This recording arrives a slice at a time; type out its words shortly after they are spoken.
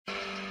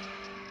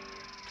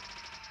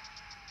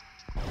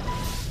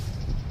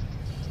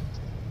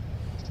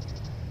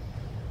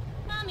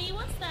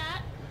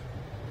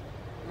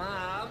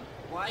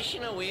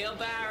pushing a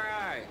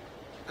wheelbarrow.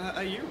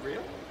 Are you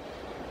real?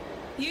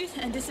 Youth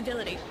and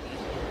disability.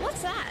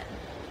 What's that?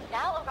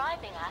 Now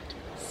arriving at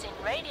Sin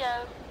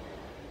Radio.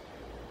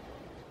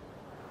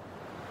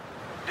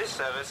 This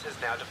service has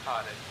now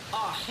departed.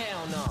 Oh,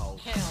 hell no.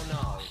 Hell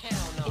no.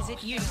 Hell no. Is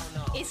it youth?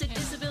 Hell no. Is it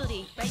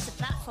disability? Raise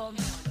the platform.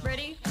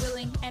 Ready,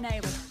 willing, and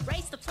able.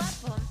 Raise the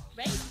platform.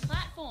 Raise the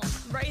platform.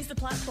 Raise the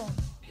platform.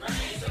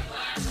 Raise the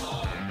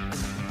platform.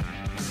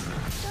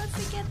 Don't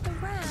forget the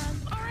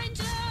ram.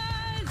 Oranges!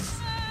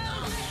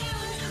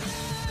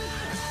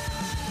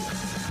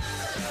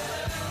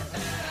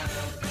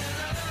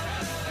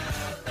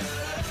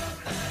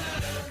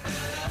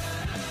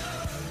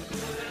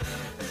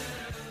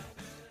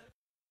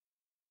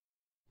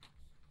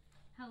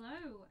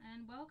 Hello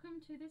and welcome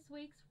to this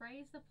week's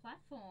Raise the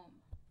Platform.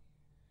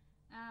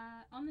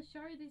 On the show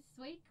this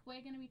week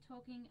we're going to be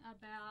talking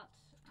about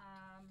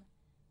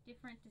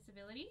different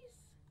disabilities.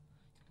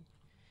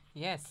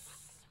 Yes,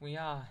 we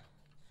are.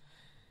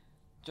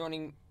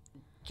 Joining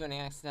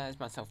us today is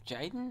myself,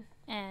 Jaden.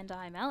 And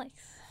I'm Alex.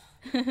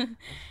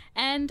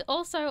 And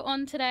also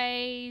on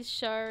today's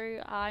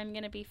show I'm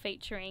going to be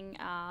featuring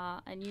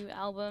a new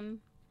album.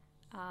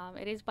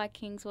 It is by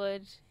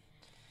Kingswood.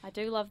 I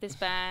do love this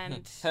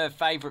band. Her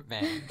favourite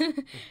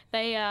band.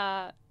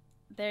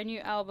 Their new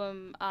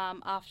album,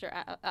 After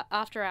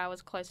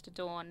Hours Close to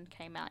Dawn,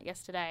 came out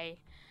yesterday.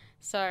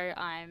 So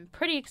I'm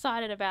pretty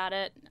excited about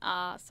it.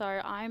 So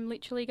I'm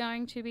literally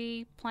going to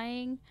be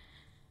playing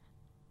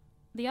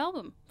the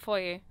album for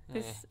you.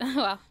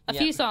 A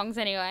few songs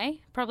anyway,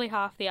 probably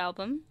half the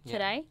album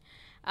today.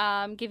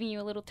 Giving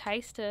you a little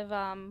taste of,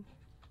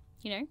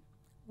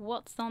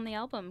 what's on the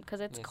album,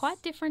 because it's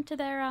quite different to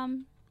their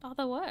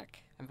other work.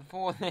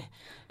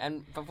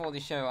 And before the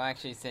show, I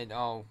actually said,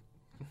 "Oh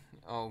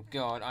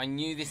God, I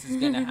knew this was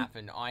going to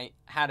happen." I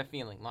had a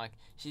feeling. Like,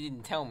 she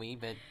didn't tell me,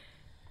 but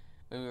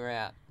when we were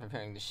out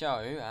preparing the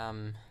show,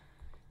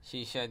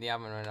 she showed the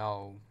album and went,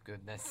 "Oh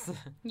goodness."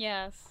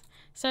 Yes.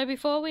 So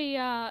before we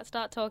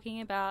start talking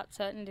about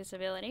certain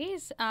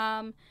disabilities,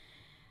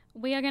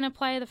 we are going to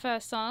play the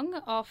first song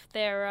off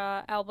their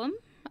album.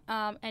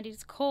 And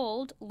it's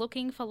called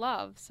Looking for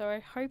Love. So I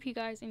hope you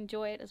guys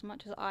enjoy it as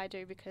much as I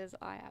do, because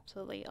I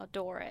absolutely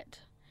adore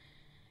it.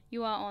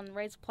 You are on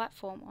Raise the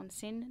Platform on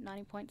Sin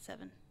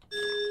 90.7.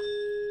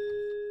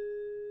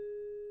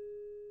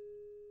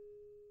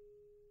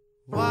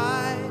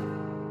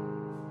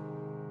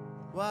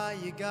 Why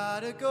you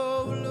gotta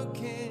go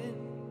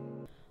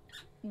looking?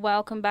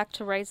 Welcome back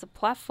to Raise the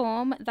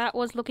Platform. That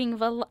was Looking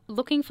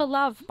for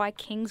Love by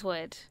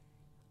Kingswood.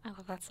 I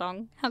love that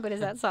song. How good is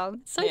that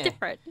song? So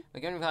different.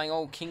 We're going to be playing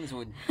all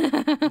Kingswood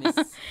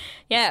this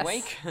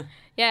week.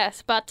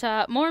 Yes, but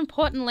more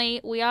importantly,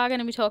 we are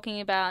going to be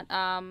talking about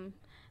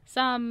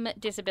some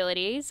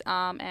disabilities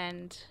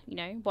and,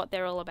 what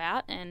they're all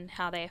about and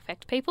how they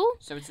affect people.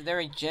 So it's a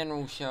very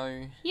general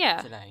show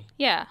today.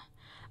 Yeah.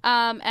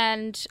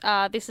 And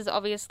this is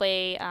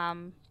obviously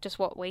just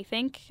what we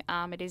think.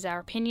 It is our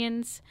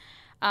opinions.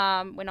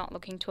 We're not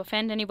looking to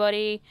offend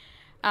anybody.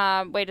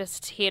 We're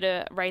just here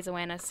to raise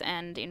awareness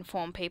and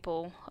inform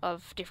people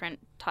of different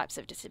types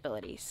of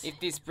disabilities. If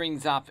this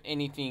brings up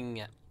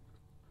anything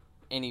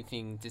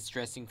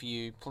distressing for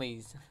you,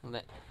 please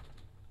let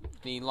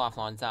the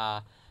lifelines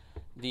are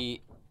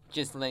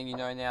just letting you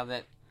know now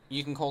that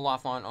you can call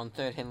Lifeline on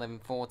 13 11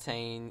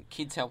 14,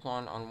 Kids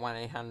Helpline on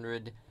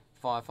 1800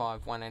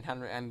 55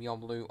 1800, and Beyond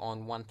Blue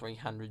on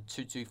 1300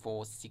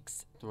 224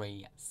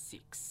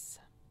 636.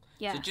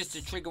 Yes. So just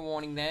a trigger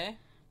warning there.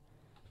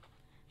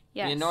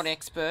 Yes. We're not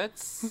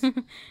experts.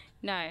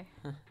 No.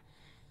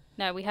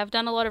 No, we have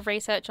done a lot of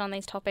research on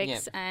these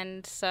topics,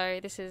 and so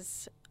this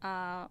is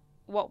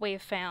what we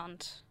have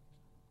found.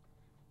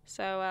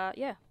 So,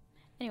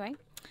 Anyway,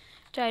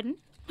 Jaden,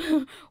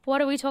 what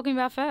are we talking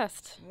about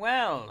first?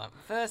 Well,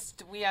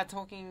 first we are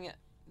talking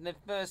the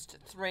first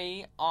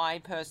three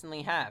I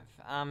personally have.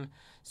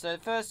 So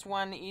the first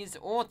one is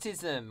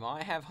autism.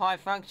 I have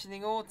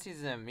high-functioning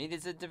autism. It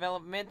is a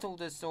developmental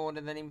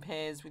disorder that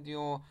impairs with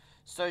your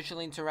social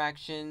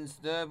interactions,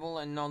 verbal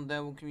and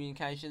non-verbal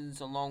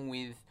communications, along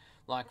with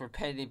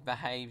repetitive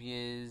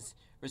behaviours,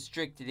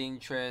 restricted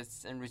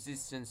interests, and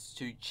resistance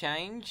to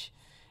change.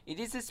 It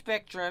is a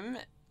spectrum.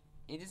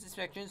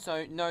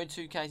 So no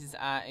two cases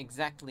are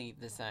exactly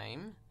the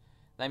same.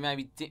 They may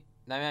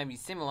be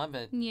similar,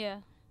 but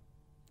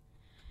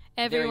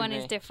everyone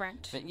is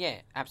different. But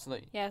yeah,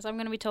 absolutely. Yeah, so I'm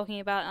going to be talking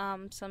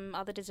about some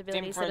other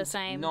disabilities that are the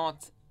same.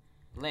 Not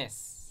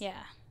less.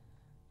 Yeah.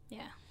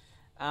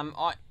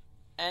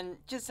 And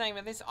just saying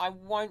about this, I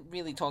won't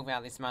really talk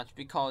about this much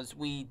because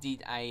we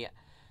did a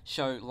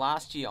show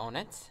last year on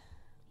it.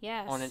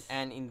 Yes. On it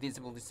and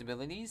invisible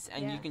disabilities,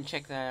 and you can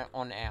check that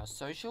on our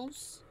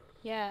socials.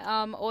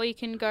 Yeah, or you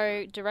can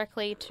go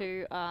directly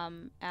to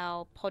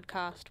our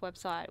podcast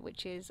website,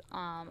 which is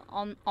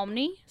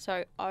Omny,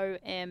 so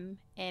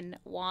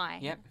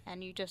OMNY. Yep.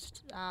 And you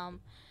just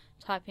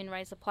type in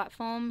Raise the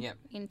Platform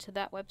into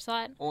that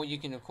website. Or you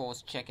can, of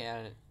course, check out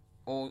it.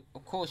 Or,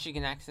 of course, you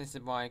can access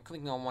it by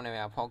clicking on one of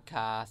our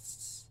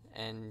podcasts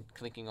and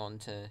clicking on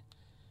to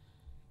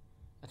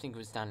I think it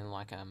was done in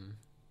like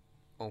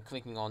or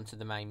clicking onto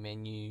the main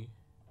menu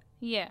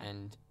Yeah.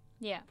 and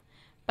Yeah.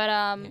 But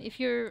if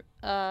you're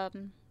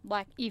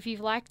if you've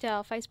liked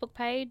our Facebook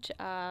page,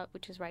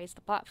 which is Raise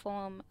the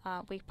Platform,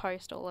 we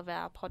post all of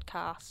our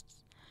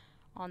podcasts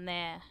on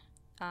there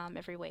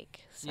every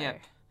week. So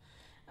Yep.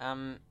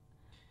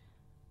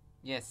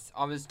 Yes,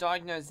 I was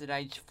diagnosed at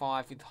age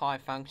 5 with high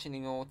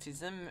functioning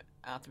autism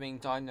after being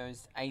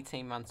diagnosed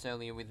 18 months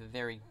earlier with a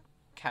very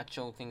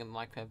catch-all thing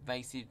like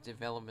pervasive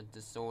development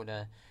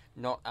disorder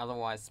not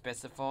otherwise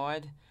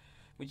specified,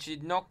 which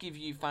did not give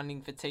you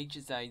funding for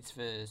teachers' aides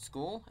for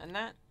school and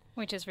that.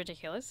 which is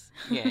ridiculous.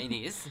 Yeah, it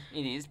is.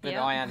 It is, but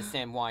Yeah. I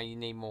understand why you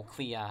need more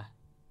clear.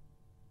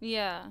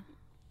 Yeah.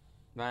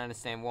 I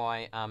understand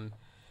why.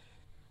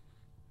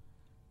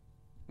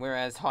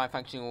 Whereas high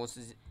functioning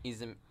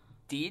autism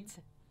did.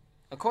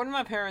 According to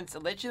my parents,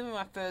 allegedly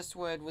my first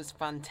word was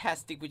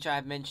fantastic, which I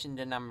have mentioned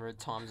a number of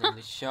times on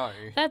this show.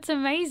 That's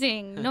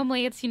amazing.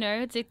 Normally it's,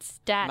 it's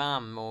dad.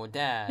 Mum or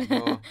dad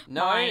or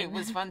no, Mine. it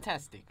was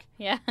fantastic.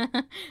 Yeah.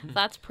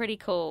 That's pretty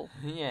cool.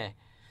 Yeah,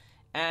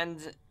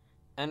 and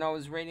I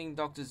was reading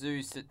Dr.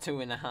 Zeus at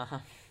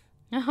 2.5.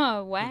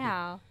 Oh,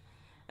 wow.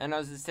 And I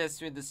was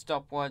obsessed with the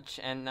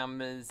stopwatch and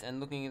numbers and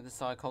looking at the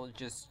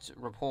psychologist's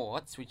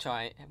reports, which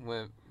I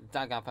were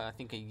dug up, I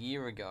think, a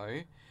year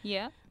ago.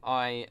 Yeah.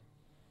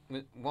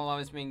 While I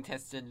was being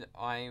tested,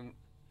 I'm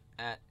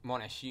at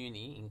Monash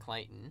Uni in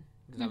Clayton,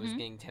 because I was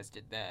getting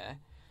tested there.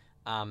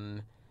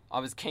 I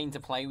was keen to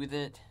play with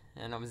it,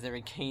 and I was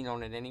very keen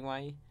on it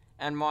anyway.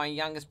 And my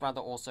youngest brother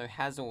also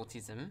has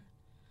autism.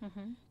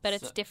 But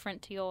it's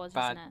different to yours,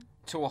 but isn't it?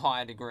 to a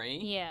higher degree.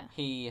 Yeah.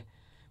 He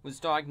was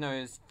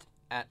diagnosed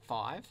at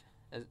 5,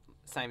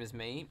 same as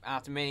me.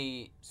 After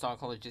many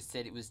psychologists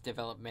said it was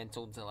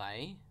developmental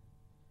delay,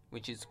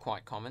 which is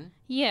quite common.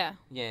 Yeah,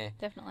 Yeah.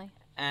 definitely.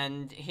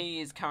 And he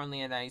is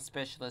currently at a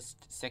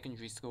specialist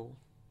secondary school.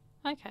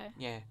 Okay.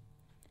 Yeah.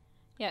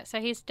 Yeah, so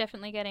he's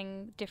definitely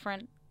getting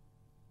different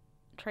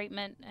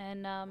treatment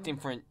and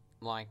Different,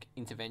 like,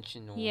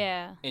 intervention or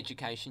yeah.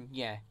 education.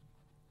 Yeah.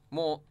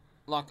 More,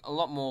 like, a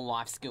lot more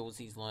life skills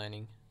he's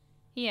learning.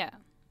 Yeah.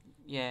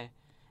 Yeah.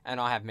 And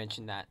I have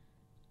mentioned that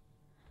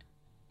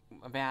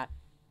about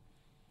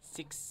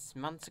 6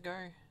 months ago.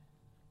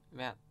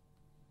 About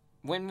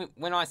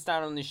when I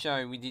started on the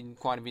show, we did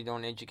quite a bit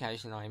on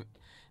education. I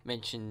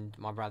mentioned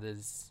my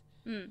brother's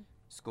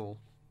school.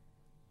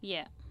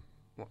 Yeah.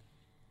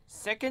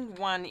 Second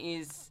one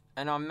is,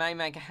 and I may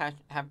make a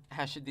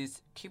hash of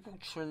this,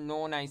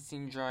 Kipple-Trenornay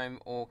syndrome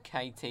or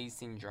KT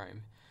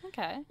syndrome.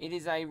 Okay. It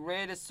is a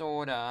rare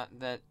disorder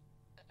that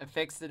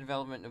affects the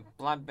development of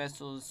blood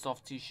vessels,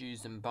 soft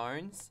tissues, and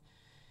bones.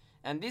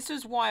 And this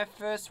was why I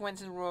first went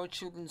to the Royal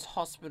Children's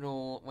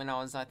Hospital when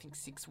I was, I think,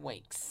 6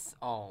 weeks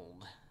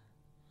old.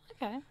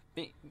 Okay.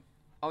 It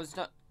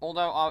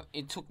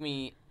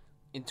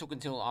took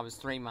until I was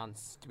 3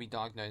 months to be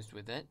diagnosed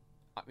with it,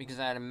 because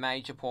I had a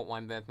major port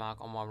wine birthmark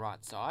on my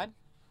right side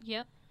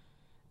Yep.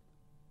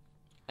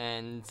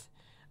 and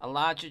a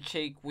larger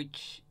cheek,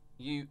 which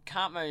you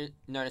can't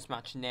notice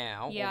much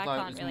now. Yeah, although I it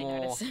can't was really more,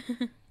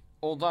 notice.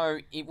 Although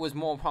it was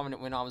more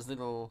prominent when I was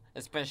little,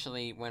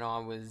 especially when I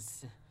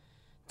was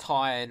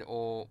tired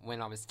or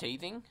when I was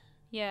teething.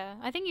 Yeah,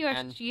 I think you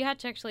had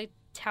to actually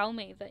tell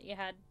me that you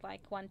had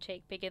like one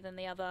cheek bigger than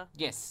the other.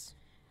 Yes,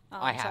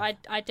 I have.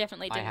 So I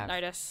definitely I didn't have.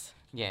 notice.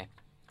 Yeah,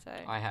 So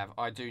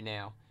I do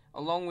now.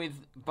 Along with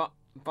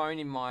bone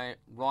in my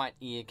right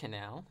ear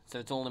canal, so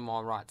it's all in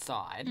my right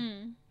side.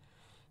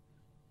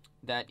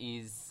 That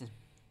is,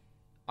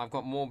 I've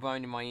got more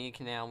bone in my ear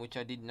canal, which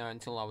I didn't know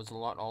until I was a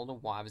lot older,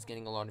 why I was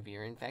getting a lot of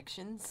ear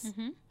infections.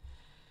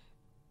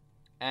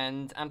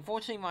 And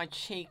unfortunately, my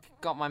cheek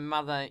got my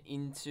mother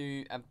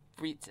into a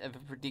bit of a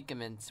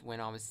predicament when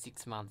I was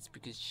 6 months,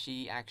 because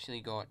she actually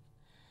got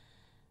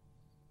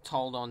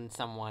told on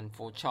someone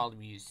for child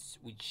abuse,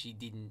 which she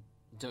didn't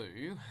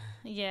do.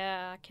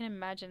 yeah, I can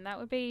imagine that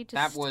would be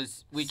just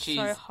Which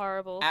so is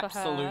horrible for her.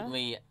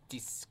 absolutely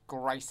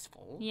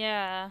disgraceful.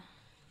 Yeah.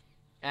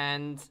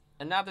 And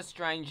another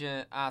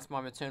stranger asked my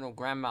maternal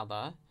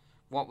grandmother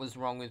what was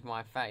wrong with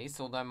my face,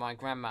 although my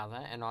grandmother,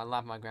 and I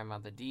love my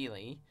grandmother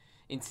dearly,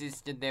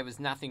 insisted there was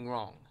nothing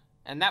wrong.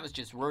 And that was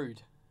just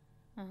rude.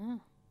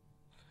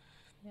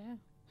 Yeah.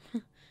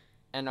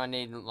 And I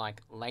needed,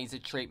 like, laser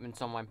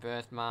treatments on my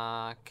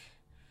birthmark.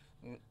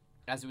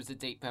 As it was a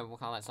deep purple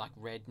colour, it's like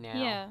red now.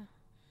 Yeah.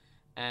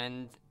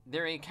 And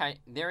very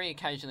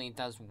occasionally it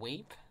does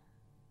weep.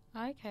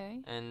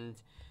 Okay. And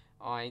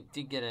I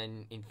did get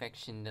an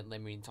infection that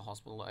led me into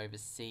hospital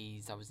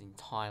overseas. I was in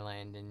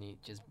Thailand and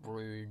it just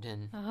brewed,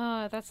 and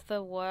Oh, that's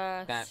the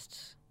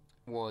worst.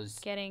 was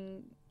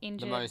Getting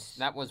injured.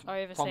 that was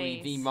probably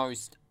the overseas.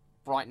 most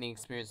frightening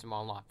experience of my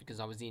life, because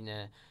I was in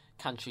a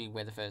country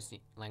where the first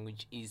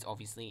language is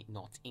obviously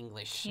not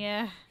English.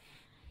 Yeah.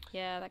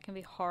 Yeah, that can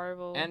be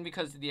horrible. And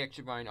because of the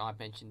extra bone I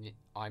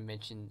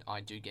mentioned I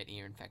do get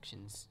ear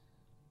infections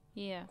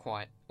yeah.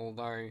 quite,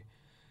 although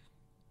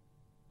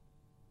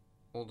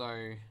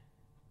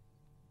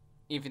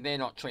if they're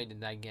not treated,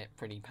 they get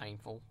pretty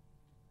painful.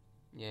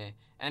 Yeah.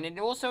 And it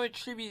also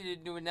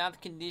attributed to another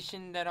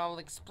condition that I'll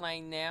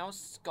explain now,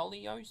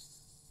 scoliosis.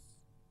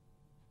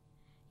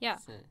 Yeah.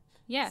 So-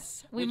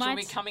 Yes. We which might. will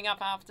be coming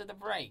up after the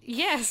break.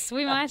 Yes,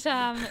 we might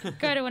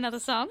go to another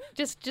song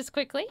just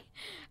quickly.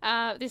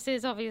 This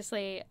is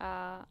obviously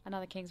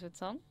another Kingswood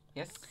song.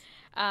 Yes.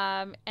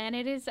 And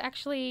it is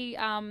actually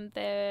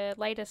their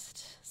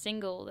latest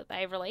single that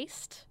they've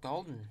released.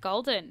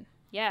 Golden.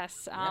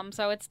 Yes. Yep.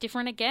 So it's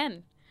different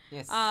again.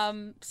 Yes.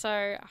 So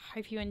I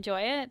hope you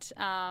enjoy it.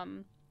 I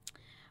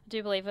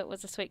do believe it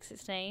was a Sweet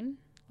 16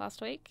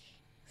 last week.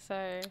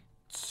 So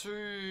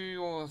 2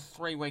 or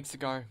 3 weeks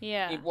ago.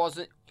 Yeah. It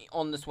wasn't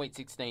on the Sweet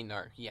 16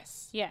 though.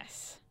 Yes.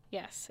 yes,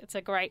 it's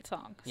a great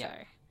song. Yeah. So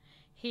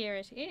here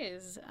it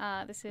is.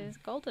 This is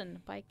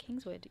Golden by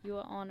Kingswood. You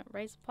are on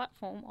Raise the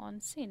Platform on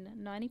Sin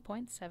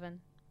 90.7.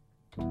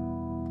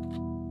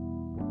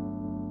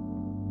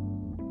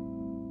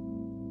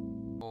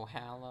 Or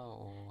Howler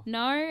or...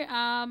 No,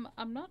 I'm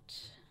not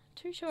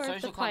too sure of the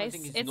Social Club, I place.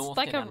 think, is It's Northcote,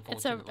 like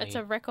it's unfortunately.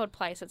 a record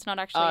place. It's not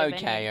actually a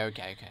venue.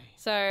 Okay.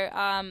 So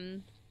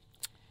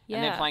yeah.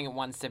 And they're playing at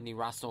 170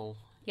 Russell.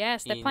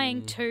 Yes, they're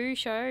playing in- 2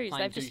 shows.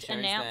 playing They've 2 just shows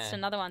announced there.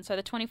 another one. So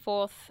the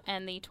 24th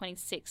and the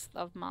 26th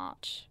of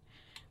March,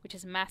 which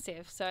is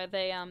massive. So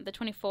the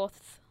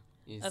 24th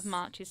of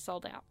March is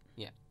sold out.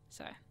 Yeah.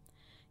 So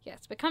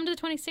yes, but come to the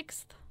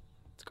 26th.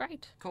 It's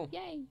great. Cool.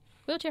 Yay.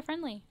 Wheelchair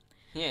friendly.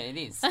 Yeah, it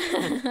is.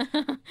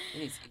 It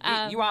is.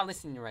 You are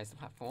listening to Raise the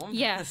Platform.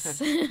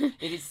 Yes. It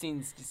is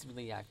Sin's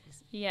disability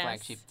advocacy, Yes.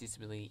 flagship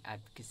disability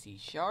advocacy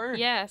show.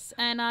 Yes,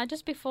 and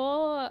just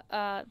before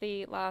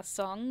the last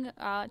song,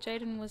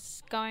 Jaden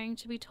was going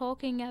to be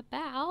talking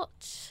about...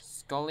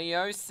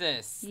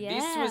 Scoliosis. Yeah.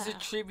 This was a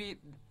tribute.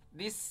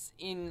 This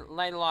in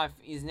later life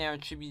is now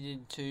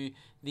attributed to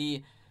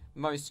the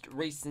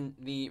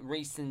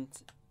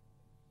recent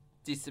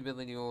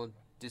disability or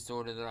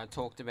disorder that I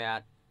talked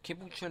about,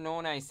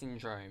 Kibble-Trenaunay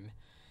syndrome.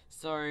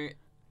 So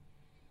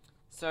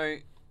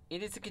it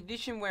is a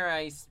condition where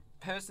a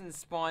person's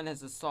spine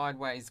has a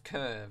sideways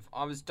curve.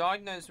 I was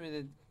diagnosed with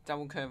a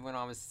double curve when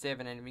I was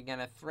 7, and it began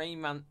a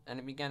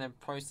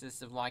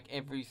process of like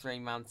every 3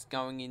 months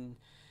going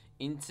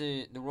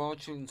into the Royal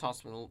Children's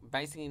Hospital,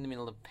 basically in the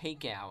middle of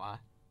peak hour,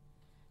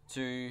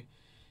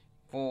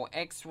 for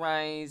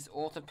X-rays,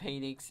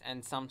 orthopedics,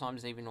 and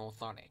sometimes even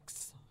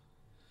orthotics,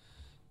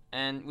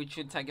 and which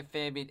would take a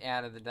fair bit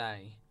out of the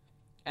day.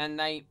 And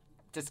they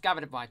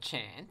discovered it by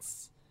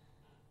chance.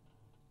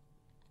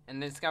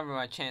 And they discovered it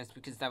by chance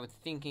because they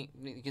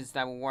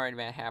were worried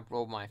about how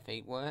broad my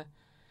feet were.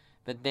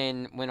 But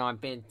then when I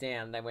bent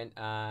down, they went,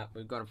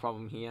 we've got a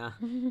problem here.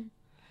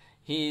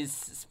 His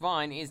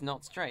spine is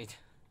not straight.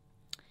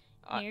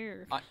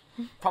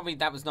 Probably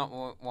that was not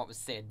what was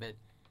said, but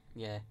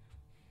yeah.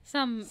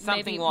 Something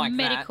Something maybe like that.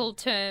 medical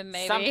term,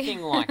 maybe.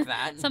 Something like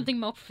that. Something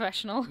more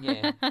professional.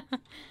 Yeah.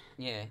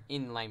 Yeah,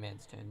 in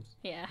layman's terms.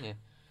 Yeah.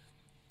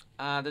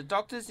 The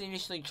doctors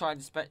initially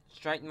tried to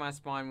straighten my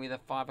spine with a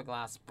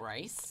fiberglass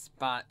brace,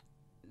 but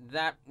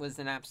that was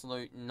an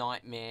absolute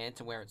nightmare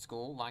to wear at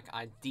school. Like,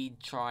 I did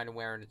try to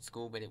wear it at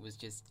school, but it was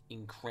just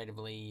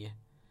incredibly...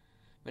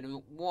 But it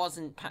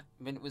wasn't...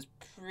 But it was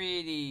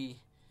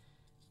pretty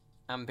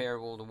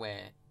unbearable to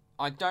wear.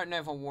 I don't know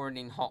if I wore it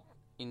in hot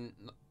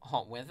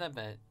weather,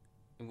 but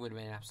it would have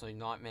been an absolute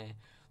nightmare.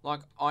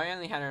 Like, I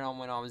only had it on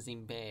when I was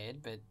in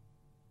bed, but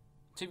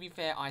to be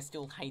fair, I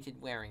still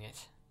hated wearing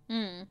it.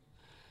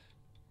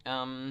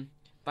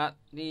 But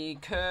the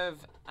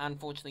curve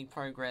unfortunately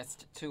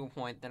progressed to a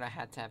point that I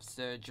had to have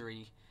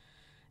surgery.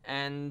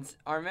 And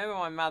I remember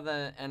my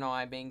mother and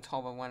I being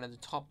told by one of the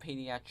top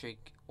paediatric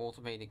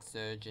orthopedic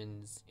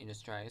surgeons in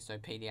Australia, so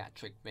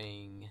paediatric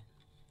being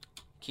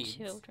kids,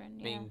 Children,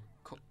 yeah. being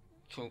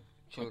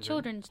children.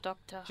 Children's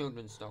doctor.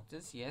 Children's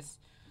doctors, yes.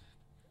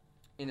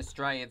 In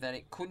Australia, that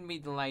it couldn't be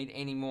delayed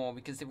anymore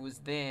because if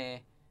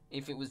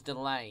it was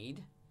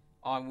delayed,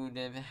 I would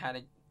have had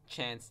a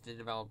chance to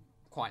develop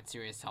quite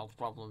serious health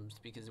problems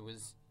because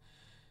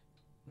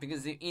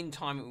in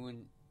time it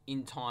would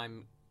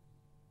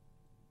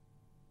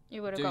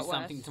You would have do got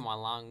something worse. to my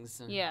lungs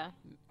and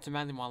to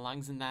mainly my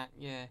lungs and that,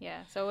 yeah.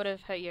 Yeah, so it would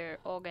have hurt your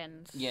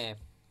organs. Yeah.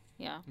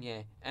 Yeah.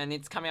 Yeah, and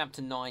it's coming up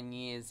to 9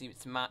 years. It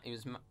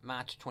was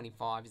March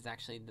 25 is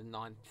actually the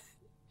 9th.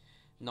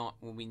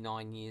 Will be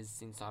 9 years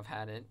since I've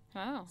had it.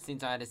 Oh.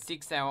 Since I had a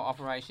 6-hour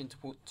operation to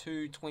put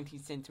 2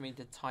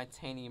 20-centimetre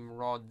titanium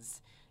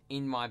rods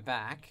in my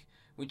back,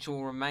 which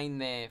will remain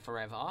there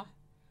forever.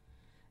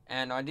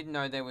 And I didn't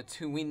know there were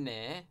 2 in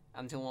there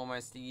until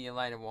almost a year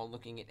later while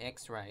looking at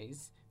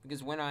X-rays.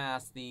 Because when I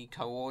asked the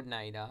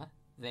coordinator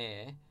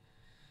there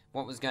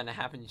what was going to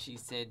happen, she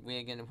said,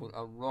 we're going to put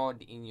a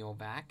rod in your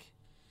back.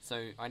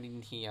 So I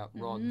didn't hear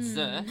rods.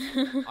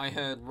 I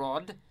heard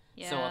rod.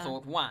 Yeah. So I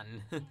thought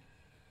 1.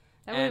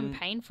 That would have been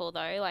painful,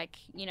 though, like,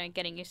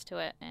 getting used to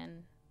it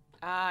and...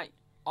 I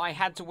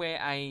had to wear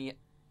a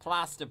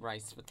plaster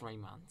brace for 3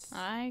 months.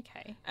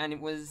 Okay. And it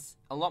was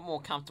a lot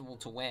more comfortable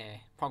to wear,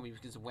 probably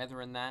because of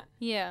weather and that.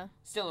 Yeah.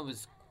 Still,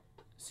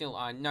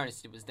 I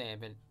noticed it was there,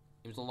 but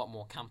it was a lot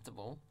more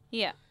comfortable.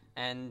 Yeah.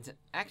 And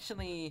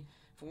actually,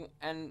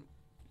 and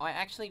I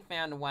actually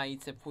found a way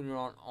to put it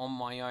on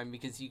my own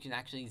because you can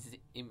actually,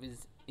 it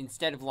was,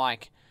 instead of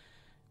like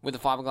with the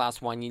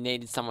fiberglass one, you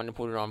needed someone to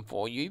put it on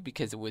for you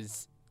because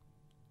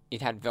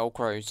it had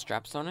Velcro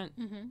straps on it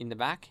in the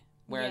back.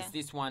 Whereas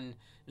this one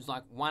was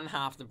like one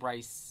half the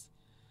brace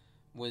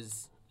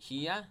was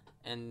here,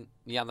 and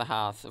the other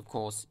half, of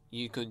course,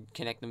 you could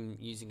connect them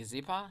using a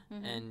zipper.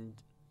 And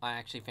I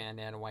actually found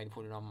out a way to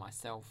put it on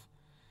myself.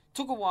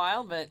 Took a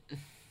while, but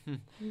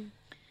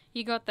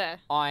You got there.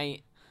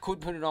 I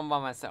could put it on by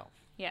myself.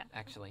 Yeah.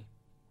 Actually.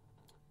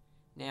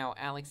 Now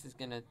Alex is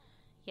gonna.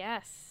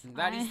 Yes.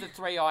 That is the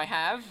 3 I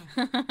have.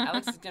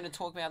 Alex is gonna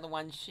talk about the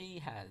one she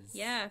has.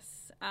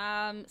 Yes.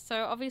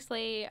 So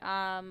obviously,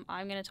 I'm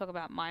going to talk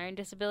about my own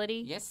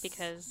disability. Yes.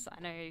 Because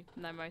I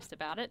know most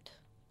about it.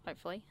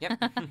 Hopefully.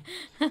 Yep.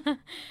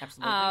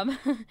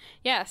 Absolutely.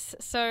 Yes.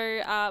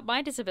 So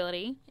my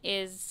disability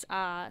is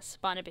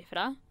spina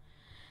bifida.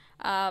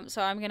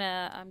 So I'm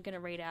gonna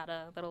read out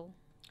a little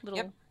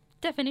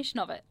definition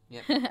of it.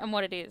 Yep. And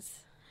what it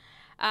is.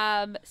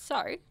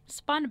 So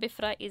spina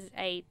bifida is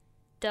a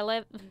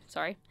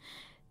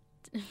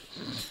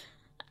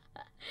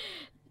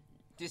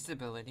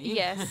Disability.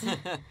 Yes.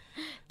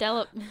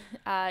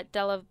 I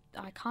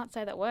can't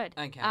say that word.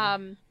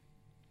 Okay.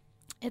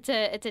 It's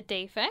a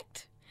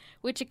defect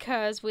which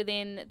occurs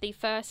within the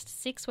first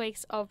 6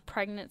 weeks of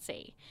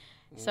pregnancy.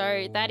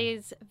 So that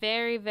is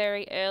very,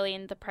 very early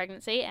in the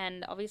pregnancy,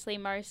 and obviously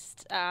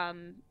most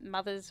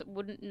mothers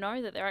wouldn't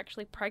know that they're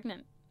actually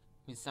pregnant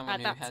With someone at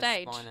who that has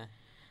stage. spina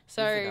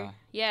So bifida.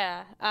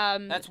 yeah,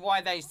 That's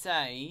why they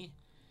say,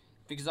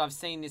 because I've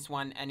seen this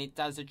one, and it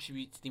does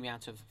attribute to the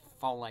amount of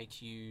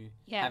folate you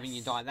have in your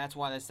Yes. diet. That's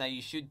why they say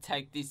you should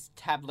take this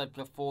tablet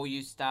before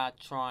you start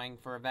trying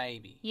for a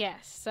baby.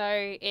 yes.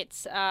 So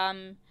it's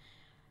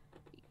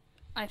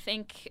I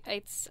think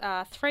it's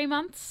 3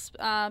 months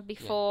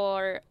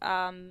before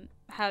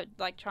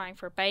trying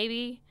for a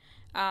baby,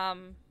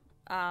 and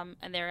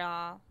there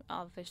are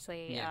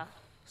obviously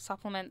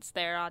supplements.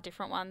 There are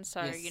different ones,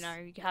 so Yes.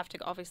 you have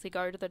to obviously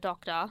go to the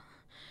doctor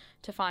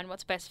to find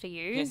what's best for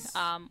you. Yes.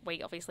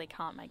 We obviously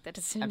can't make the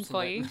decision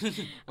for you.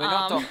 Absolutely. We're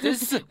not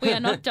doctors. We are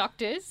not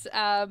doctors.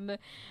 I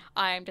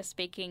am just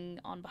speaking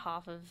on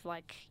behalf of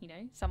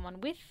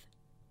someone with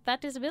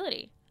that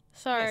disability.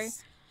 So.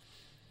 Yes.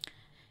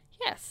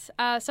 Yes.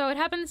 So it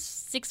happens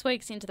 6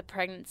 weeks into the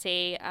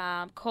pregnancy,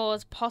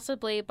 caused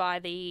possibly by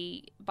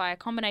a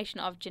combination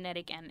of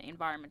genetic and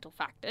environmental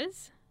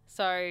factors.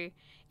 So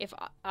if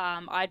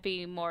I'd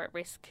be more at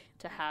risk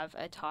to have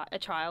a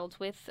child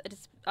with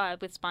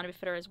spina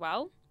bifida as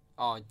well.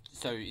 Oh,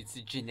 so it's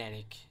a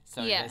genetic.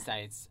 So Yeah. they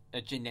say it's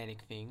a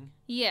genetic thing.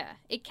 Yeah,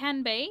 it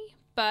can be,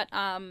 but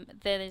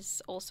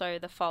there's also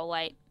the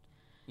folate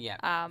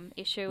Yeah.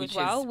 issue Which as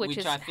well, is- which which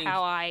is I think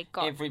how I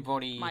got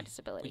Everybody. my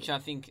disability. Which I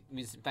think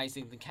is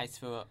basically the case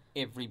for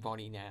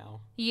everybody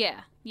now.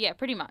 Yeah,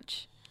 pretty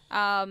much.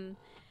 Not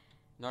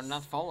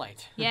enough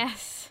folate.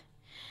 Yes.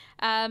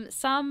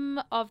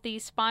 Some of the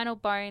spinal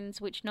bones,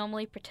 which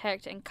normally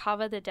protect and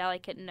cover the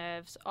delicate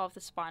nerves of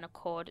the spinal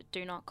cord,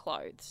 do not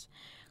close.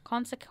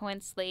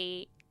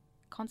 Consequently,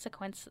 I can't speak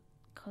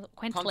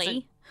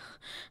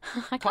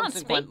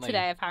Consequently.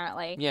 today.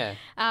 Apparently, Yeah.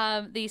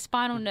 the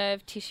spinal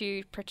nerve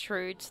tissue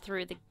protrudes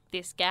through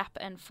this gap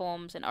and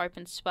forms an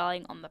open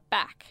swelling on the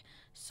back.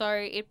 So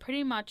it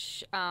pretty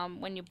much,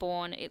 when you're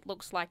born, it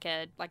looks like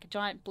a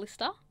giant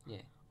blister.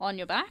 Yeah. On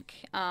your back,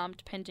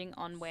 depending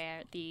on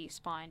where the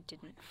spine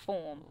didn't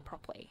form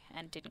properly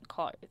and didn't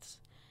close.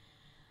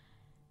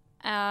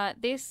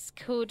 This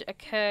could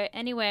occur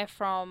anywhere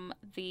from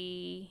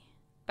the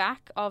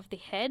back of the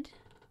head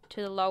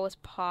to the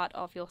lowest part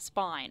of your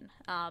spine.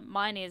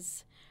 Mine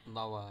is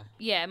Lower.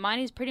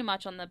 pretty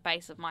much on the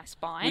base of my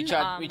spine.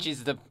 Which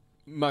is the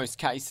most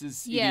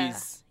cases. yeah, It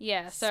is.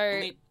 yeah. So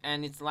Split,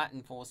 and it's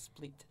Latin for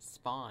split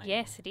spine.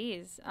 yes, it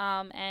is.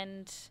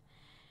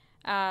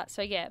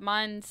 So yeah,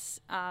 mine's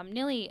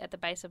nearly at the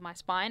base of my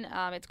spine.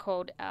 It's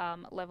called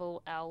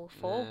level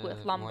L4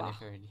 with lumbar.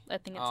 whatever it is. I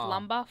think it's Oh.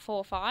 lumbar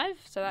 4-5.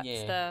 So that's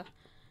Yeah. the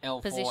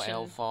L4, position.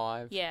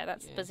 L5. yeah,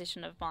 that's the Yeah.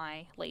 position of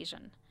my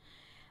lesion.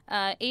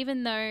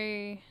 Even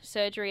though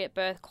surgery at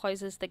birth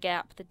closes the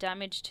gap, the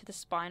damage to the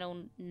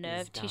spinal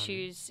nerve done.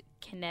 tissues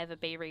can never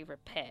be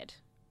repaired.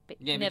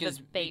 Yeah, never because,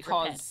 be repaired.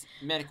 because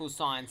medical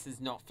science has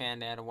not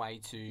found out a way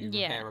to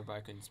Yeah. repair a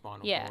broken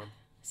spinal Yeah. cord.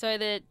 So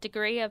the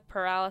degree of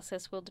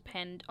paralysis will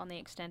depend on the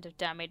extent of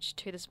damage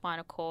to the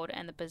spinal cord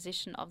and the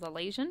position of the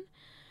lesion.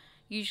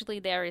 Usually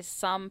there is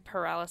some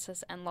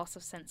paralysis and loss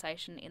of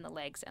sensation in the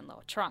legs and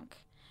lower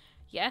trunk.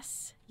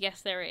 Yes,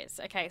 there is.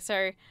 Okay,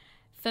 so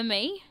for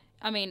me,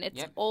 I mean, it's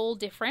Yep. all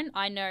different.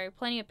 I know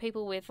plenty of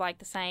people with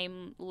the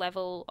same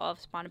level of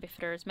spina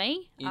bifida as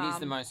me. It is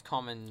the most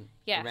common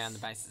yes. around the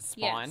base of the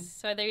spine. Yes.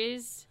 So there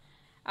is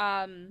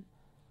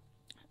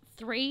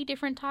 3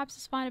 different types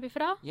of spina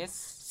bifida. Yes.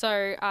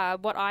 So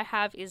what I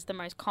have is the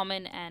most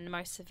common and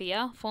most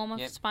severe form of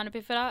Yep. spina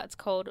bifida. It's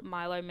called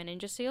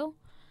myelomeningocele.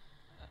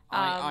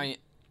 I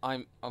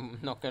I'm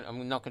not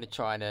gonna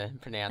try to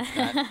pronounce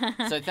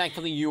that. So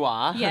thankfully you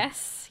are.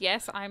 Yes.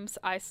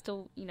 I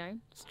still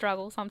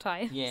struggle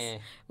sometimes. Yeah.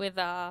 With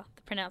the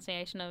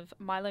pronunciation of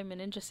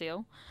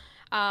myelomeningocele,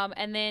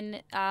 and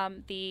then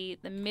the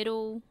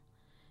middle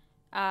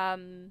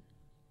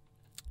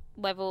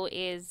level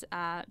is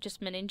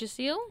just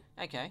meningocele,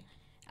 Okay.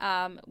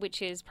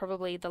 which is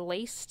probably the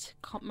least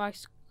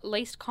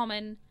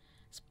common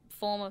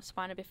form of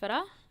spina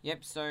bifida.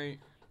 Yep. So,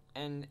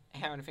 and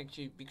how it affects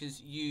you,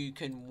 because you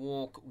can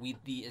walk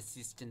with the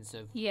assistance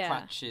of Yeah.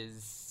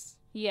 crutches,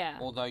 Yeah.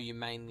 although you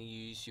mainly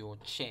use your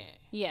chair.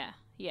 Yeah.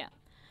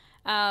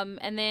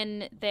 And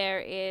then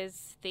there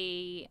is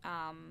the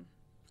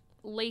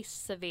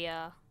least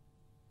severe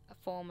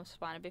form of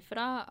spina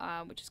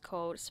bifida, which is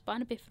called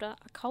spina bifida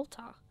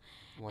occulta.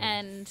 What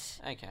And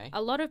okay.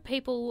 a lot of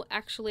people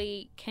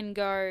actually can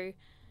go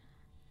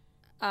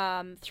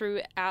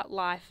throughout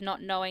life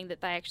not knowing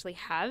that they actually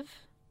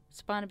have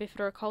spina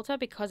bifida occulta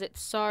because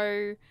it's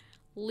so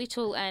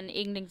little and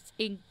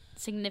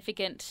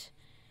insignificant.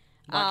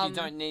 Like you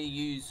don't need to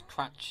use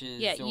crutches.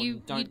 Yeah, or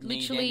you don't need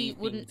literally anything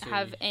wouldn't to...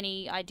 have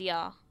any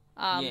idea.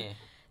 yeah.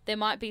 There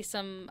might be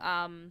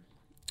some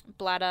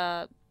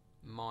bladder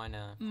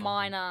Minor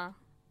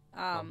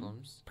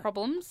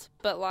problems,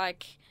 but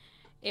like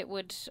it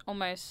would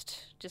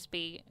almost just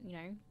be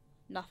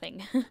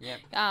nothing.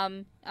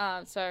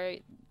 Yep. So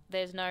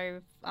there's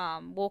no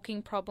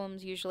walking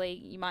problems. Usually,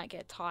 you might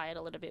get tired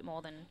a little bit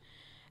more than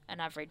an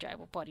average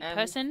able-bodied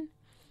person.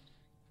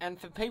 And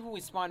for people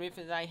with spina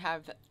bifida, they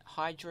have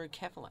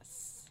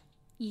hydrocephalus.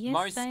 Yes,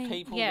 Most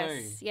people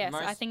do. Yes, I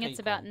Most think it's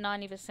people. about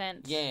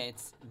 90%. Yeah,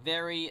 it's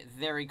very,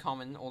 very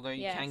common, although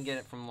you can Yes. get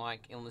it from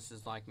like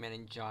illnesses like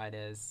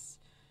meningitis,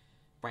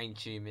 brain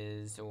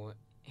tumours, or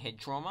head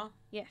trauma.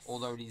 Yes.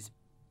 Although it is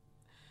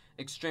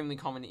extremely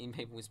common in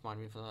people with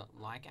spina bifida,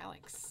 like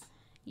Alex.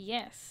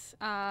 Yes.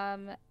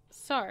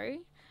 So,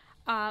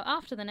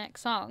 after the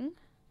next song,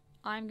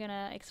 I'm going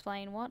to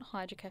explain what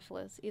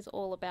hydrocephalus is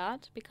all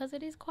about because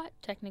it is quite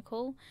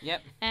technical.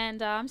 Yep.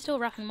 And I'm still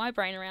wrapping my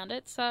brain around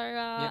it. So,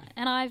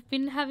 and I've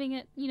been having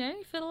it,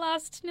 for the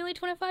last nearly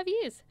 25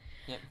 years.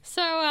 Yep.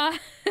 So,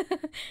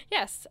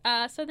 yes.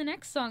 So the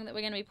next song that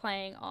we're going to be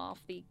playing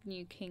off the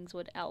new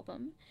Kingswood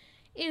album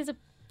is a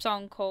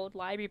song called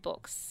Library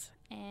Books.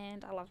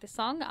 And I love this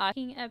song.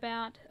 Talking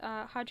about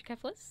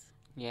hydrocephalus.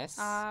 Yes.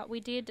 We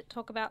did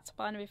talk about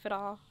spina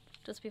bifida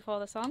just before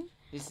the song.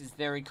 This is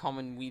very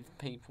common with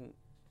people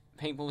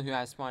who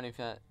have spina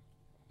bifida.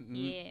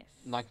 Yes.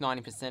 Like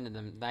 90% of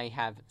them, they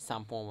have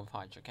some form of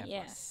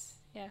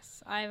hydrocephalus.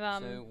 Yes. I've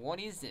So what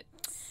is it?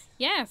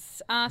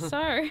 Yes.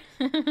 So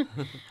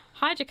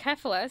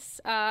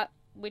hydrocephalus,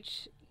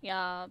 which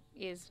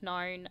is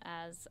known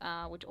as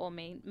which all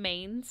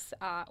means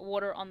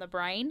water on the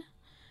brain.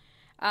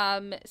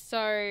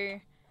 So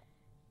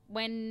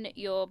when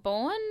you're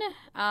born,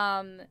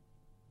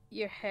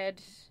 your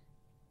head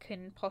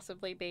can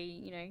possibly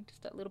be,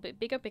 just a little bit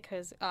bigger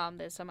because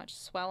there's so much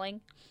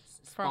swelling.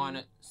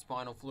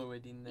 Spinal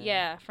fluid in there.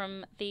 Yeah,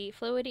 from the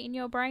fluid in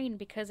your brain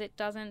because it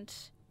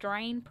doesn't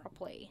drain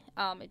properly.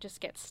 It just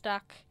gets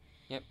stuck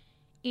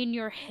in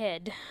your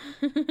head.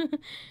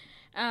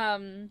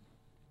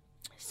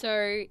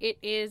 So it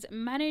is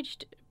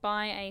managed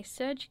by a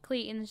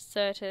surgically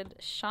inserted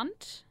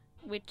shunt,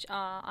 which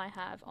I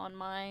have on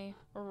my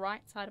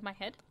right side of my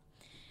head,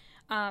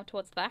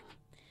 towards the back.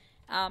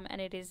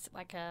 And it is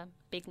like a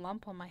big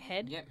lump on my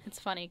head. Yep. It's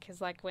funny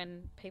because like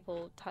when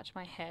people touch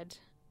my head,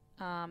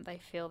 they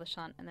feel the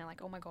shunt and they're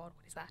like, "Oh my god,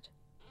 what is that?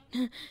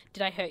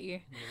 Did I hurt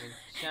you?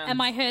 Am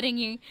I hurting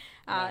you?"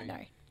 No,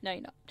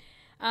 you're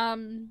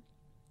not.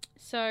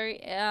 So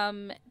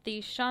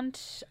the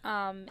shunt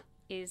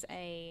is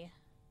a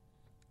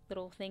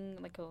little thing,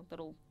 like a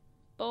little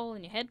ball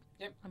in your head.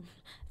 Yep.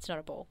 It's not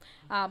a ball,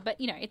 but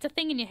it's a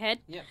thing in your head.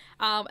 Yep.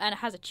 And it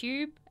has a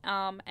tube,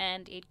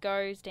 and it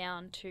goes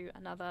down to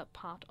another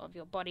part of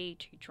your body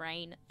to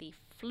drain the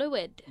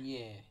fluid.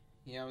 Yeah.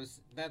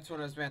 That's what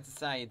I was about to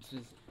say.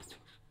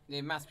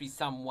 There must be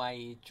some way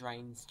it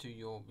drains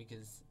to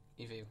because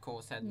if it of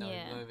course had no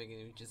nerve,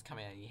 it would just come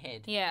out of your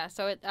head. Yeah.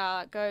 So it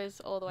goes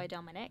all the way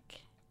down my neck.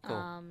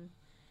 Cool.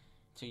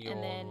 To your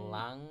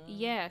lung.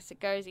 Yes, it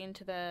goes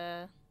into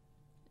the,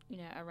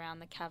 around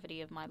the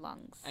cavity of my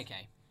lungs.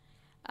 Okay.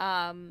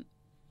 And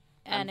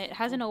it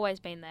hasn't always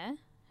been there.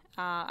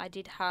 I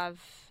did have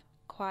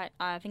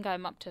I think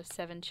I'm up to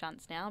 7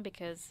 shunts now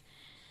because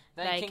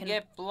they can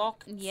get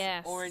blocked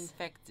yes, or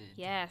infected.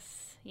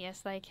 Yes,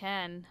 they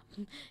can.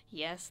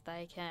 Yes,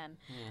 they can.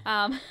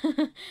 Yeah.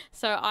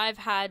 So I've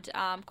had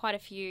quite a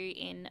few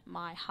in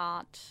my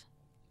heart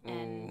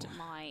and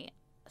my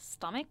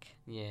stomach.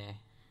 Yeah.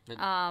 But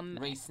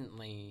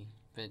recently,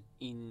 but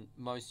in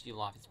most of your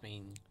life, it's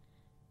been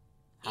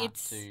heart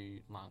to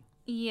lung.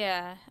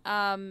 Yeah.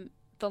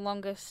 The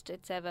longest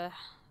it's ever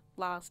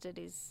lasted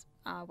is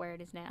where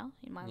it is now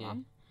in my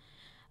lung.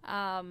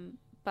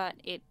 But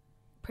it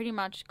pretty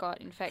much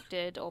got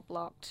infected or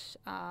blocked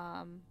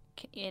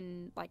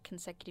in like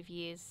consecutive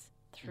years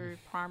through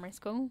primary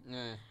school,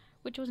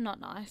 which was not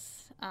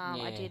nice. I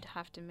Yeah. did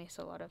have to miss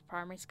a lot of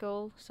primary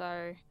school,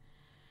 so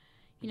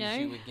Because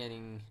you were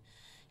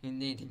you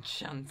needed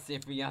shunts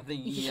every other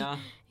year.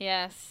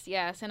 yes,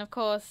 and of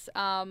course,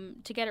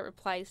 to get it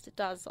replaced, it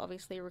does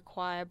obviously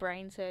require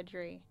brain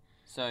surgery.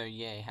 So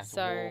yeah, you have to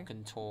So- walk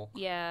and talk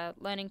Yeah,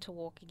 learning to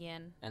walk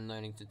again. and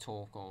learning to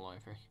talk all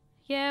over.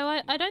 Yeah,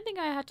 well, I don't think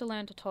I had to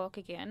learn to talk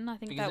again. I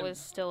think Because that it was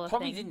still a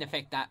Probably thing. didn't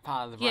affect that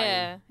part of the brain.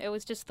 Yeah, it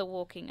was just the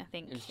walking, I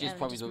think, It was just and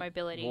probably just the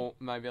mobility.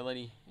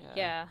 mobility.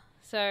 Yeah.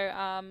 So,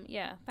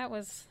 yeah, that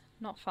was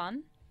not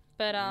fun.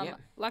 But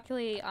Yep.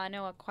 luckily, I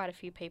know quite a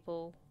few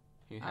people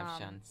Who have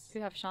shunts. who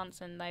have shunts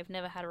and they've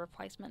never had a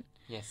replacement.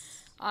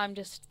 Yes, I'm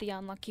just the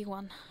unlucky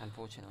one.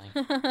 unfortunately.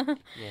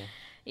 Yeah.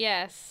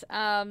 Yes.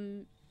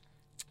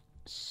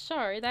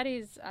 So that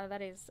is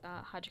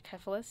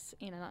hydrocephalus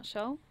in a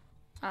nutshell.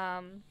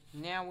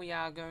 Now we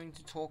are going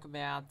to talk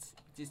about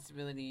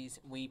disabilities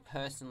we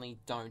personally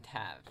don't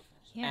have.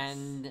 Yes.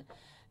 And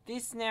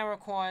this now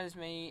requires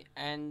me,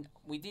 and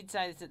we did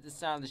say this at the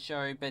start of the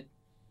show, but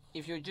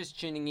if you're just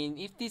tuning in,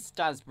 if this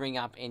does bring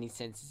up any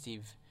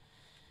sensitive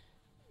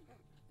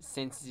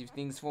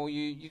things for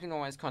you, you can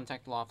always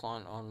contact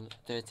Lifeline on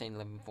 13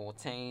 11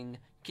 14,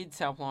 Kids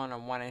Helpline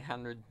on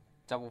 1800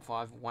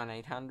 55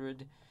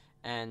 1800,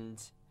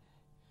 and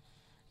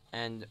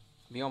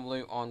Beyond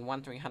Blue on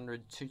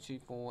 1300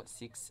 224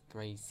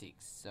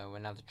 636. So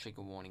another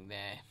trigger warning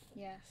there.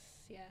 Yes.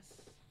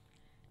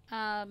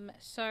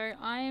 So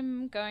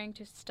I'm going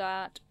to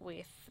start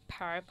with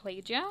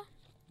paraplegia.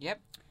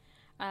 Yep.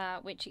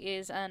 Which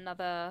is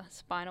another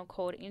spinal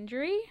cord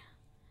injury,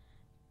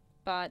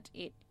 but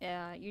it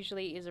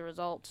usually is a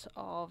result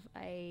of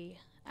a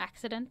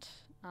accident,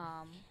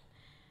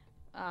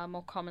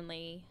 more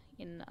commonly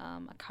in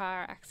a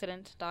car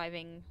accident,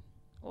 diving,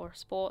 or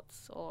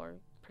sports, or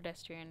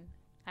pedestrian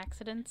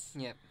accidents.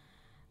 Yep.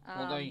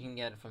 Although you can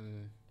get it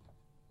from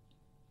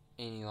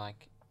any,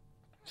 like,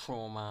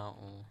 trauma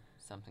or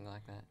something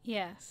like that.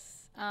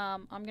 Yes.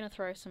 I'm going to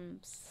throw some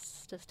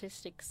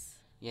statistics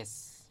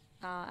Yes.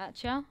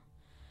 at you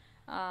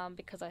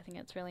because I think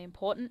it's really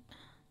important.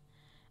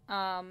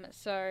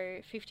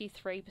 So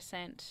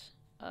 53%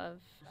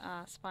 of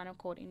spinal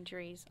cord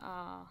injuries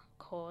are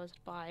caused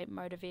by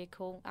motor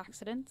vehicle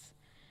accidents,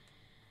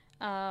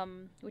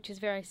 which is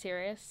very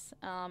serious,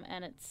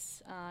 and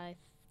it's, I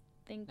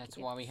think... That's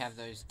why we have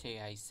those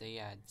TAC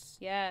ads.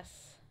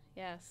 Yes.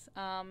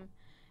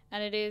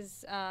 And it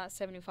is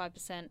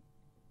 75%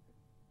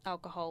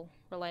 alcohol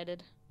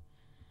related.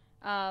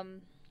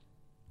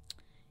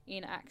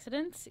 In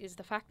accidents is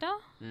the factor,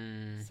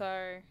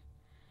 so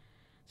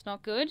it's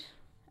not good.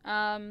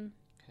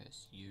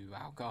 Curse you,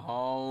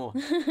 alcohol.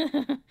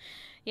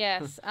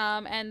 Yes,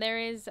 and there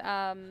is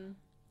an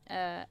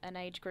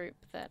age group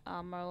that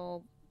are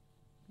more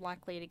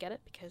likely to get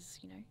it because,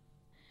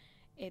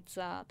 it's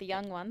the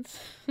young ones.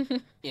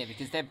 Yeah,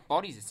 because their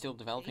bodies are still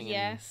developing.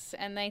 Yes,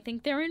 and they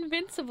think they're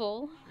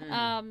invincible.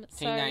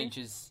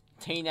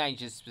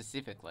 Teenagers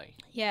specifically.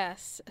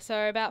 Yes,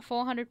 so about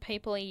 400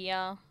 people a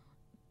year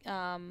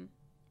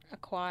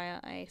acquire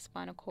a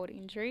spinal cord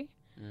injury,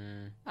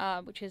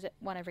 which is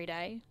one every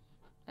day,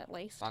 at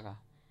least. Bugger.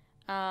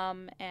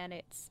 And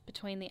it's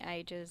between the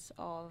ages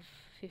of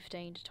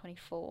 15 to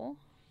 24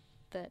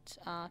 that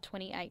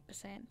 28%.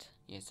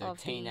 Yeah, so of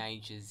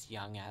teenagers,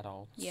 young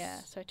adults. Yeah,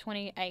 so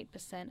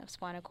 28% of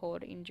spinal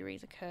cord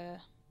injuries occur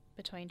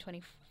between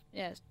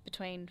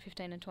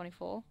 15 and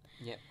 24.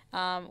 Yep.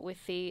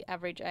 With the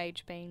average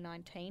age being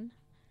 19.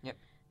 Yep.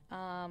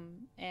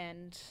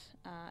 And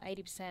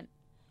 80%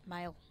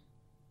 male.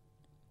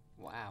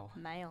 Wow.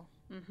 Male.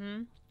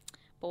 Mm-hmm.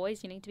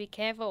 Boys, you need to be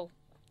careful.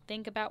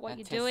 Think about what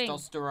That you're doing.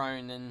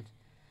 Testosterone and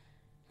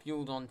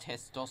fueled on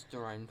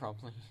testosterone,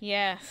 probably.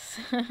 Yes.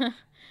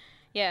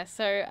 Yeah.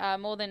 So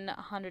more than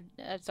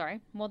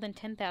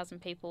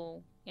 10,000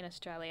 people in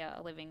Australia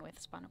are living with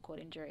spinal cord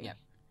injury. Yep.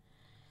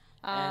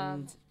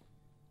 And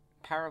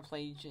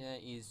paraplegia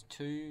is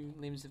 2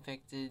 limbs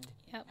affected.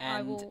 Yep.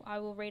 And I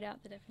will read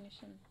out the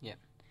definition. Yep.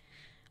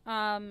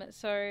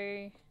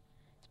 So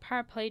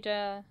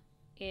paraplegia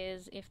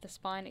is if the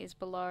spine is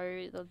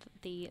below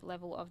the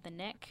level of the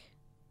neck.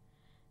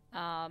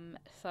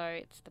 So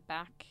it's the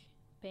back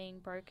being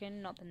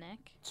broken, not the neck.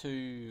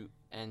 2,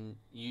 and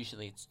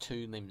usually it's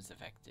 2 limbs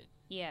affected.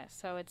 Yeah,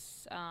 so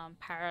it's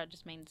para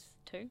just means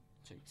 2.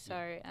 2.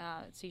 So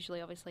it's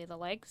usually obviously the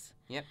legs.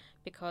 Yep.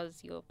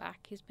 Because your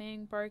back is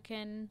being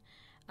broken.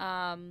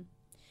 And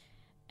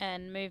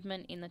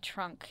movement in the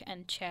trunk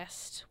and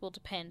chest will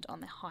depend on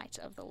the height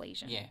of the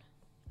lesion. Yeah.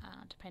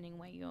 Depending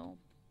where your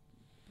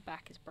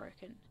back is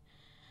broken.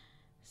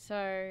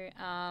 So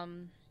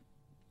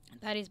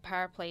that is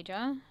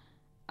paraplegia.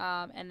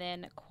 And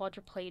then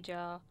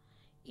quadriplegia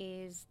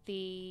is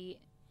the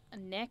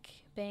neck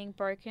being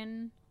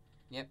broken.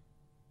 Yep.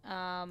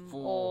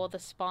 Or the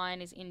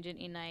spine is injured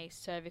in a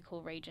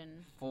cervical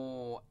region.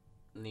 4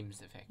 limbs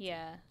affected.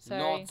 Yeah.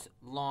 So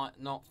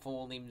not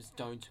 4 limbs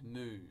don't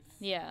move.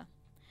 yeah.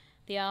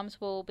 The arms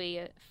will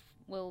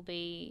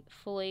be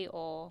fully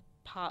or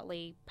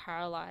partly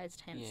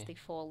paralyzed, hence Yeah. the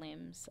 4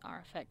 limbs are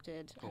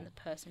affected, Cool. and the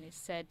person is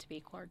said to be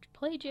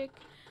quadriplegic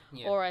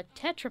Yeah. or a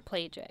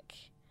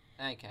tetraplegic.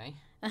 Okay.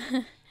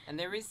 And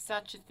there is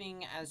such a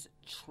thing as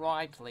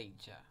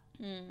triplegia.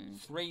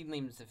 3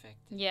 limbs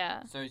affected.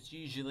 Yeah. So it's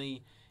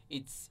usually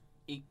it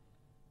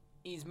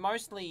is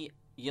mostly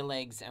your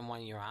legs and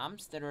one of your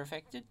arms that are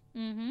affected.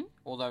 Mm-hmm.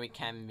 Although it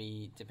can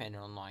be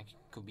dependent on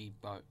could be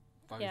both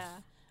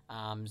Yeah.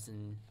 arms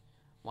and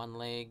one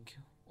leg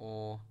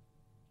or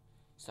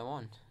so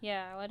on.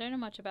 Yeah, well, I don't know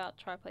much about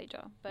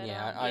triplegia, but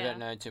I don't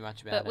know too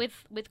much about But it.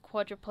 with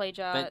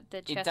quadriplegia, But the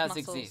it chest does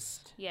muscles.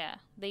 exist. Yeah,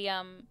 the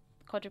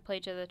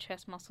quadriplegia, the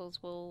chest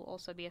muscles will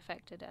also be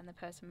affected, and the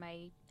person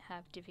may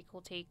have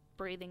difficulty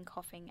breathing,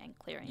 coughing, and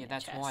clearing. Yeah, their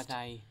that's chest.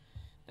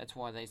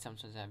 why they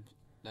sometimes have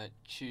the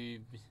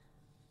tube.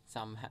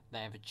 They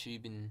have a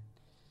tube in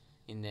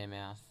their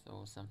mouth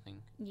or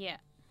something. Yeah.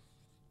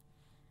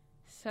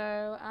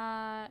 So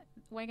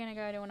we're gonna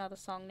go to another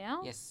song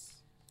now.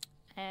 Yes.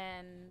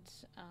 And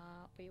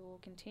we will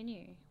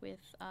continue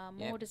with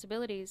more Yep.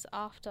 disabilities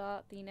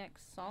after the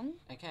next song.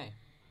 Okay.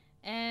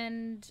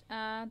 And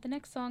the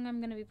next song I'm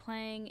going to be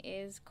playing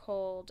is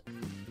called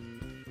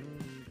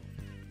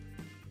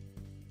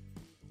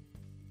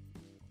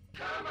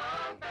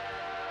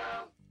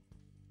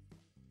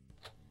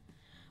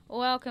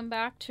Welcome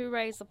back to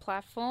Raise the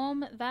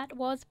Platform. That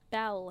was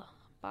Belle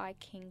by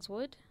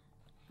Kingswood.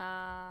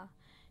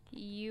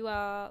 You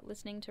are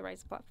listening to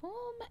Raise the Platform,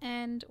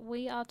 and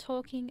we are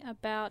talking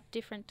about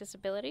different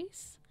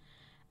disabilities.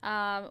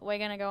 We're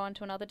going to go on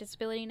to another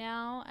disability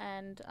now,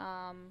 and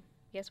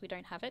yes, we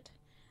don't have it.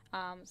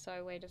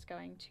 So we're just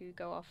going to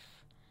go off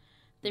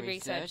the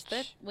research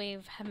that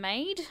we've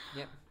made.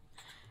 Yep.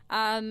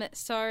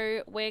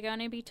 So we're going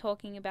to be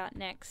talking about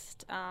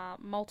next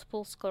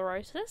multiple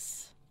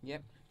sclerosis.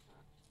 Yep.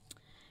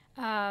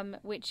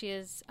 Which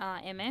is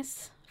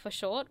MS for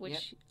short,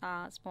 which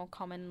is more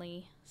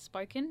commonly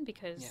spoken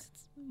because Yep.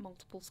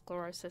 multiple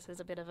sclerosis is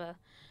a bit of a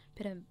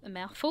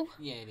mouthful.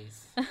 Yeah, it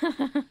is.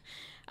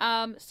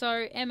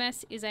 So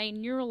MS is a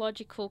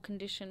neurological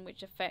condition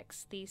which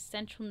affects the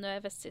central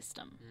nervous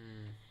system.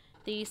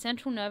 The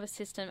central nervous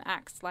system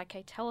acts like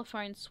a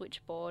telephone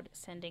switchboard,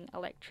 sending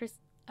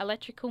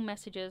electrical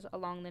messages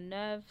along the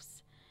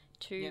nerves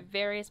to Yep.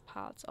 various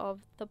parts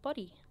of the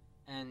body.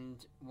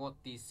 And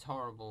what this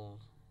horrible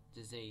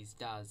disease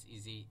does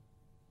is it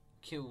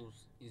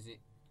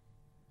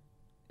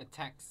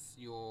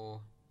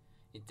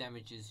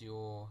damages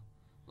your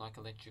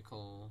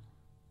electrical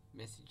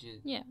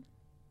messages. Yeah.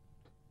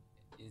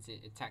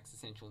 It attacks the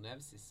central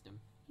nervous system.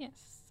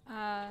 Yes.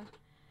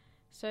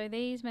 So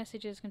these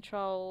messages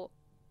control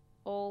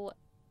all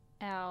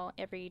our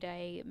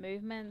everyday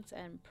movements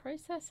and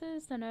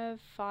processes. The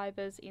nerve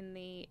fibers in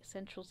the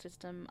central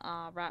system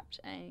are wrapped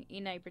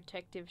in a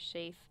protective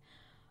sheath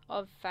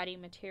of fatty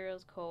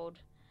materials called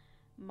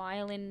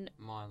myelin.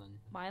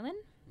 Yeah,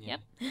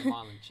 Yep. the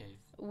myelin sheath.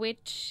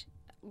 Which,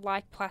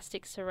 like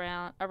plastics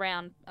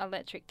around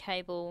electric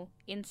cable,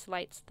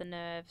 insulates the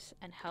nerves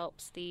and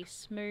helps the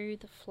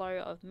smooth flow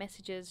of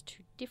messages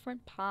to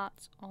different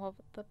parts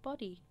of the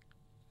body.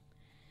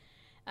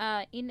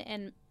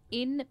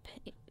 In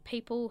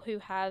people who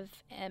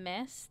have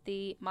MS,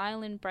 the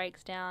myelin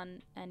breaks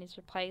down and is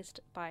replaced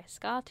by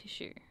scar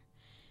tissue.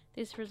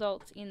 This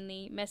results in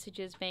the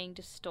messages being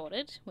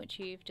distorted, which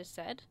you've just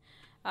said,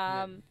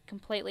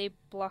 completely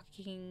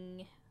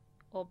blocking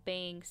or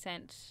being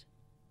sent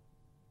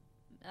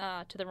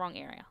to the wrong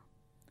area.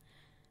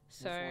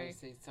 So That's why you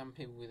see some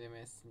people with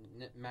MS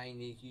may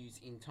need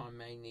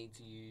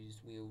to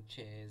use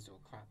wheelchairs or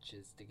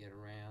crutches to get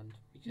around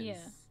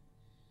because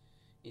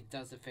it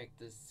does affect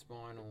the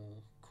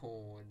spinal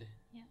cord.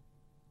 Yeah.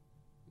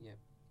 Yep.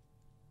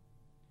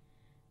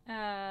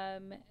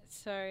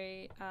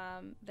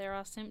 There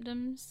are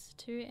symptoms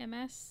to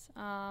MS,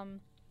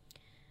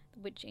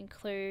 which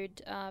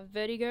include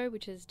vertigo,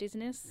 which is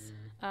dizziness,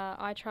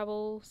 eye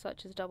trouble,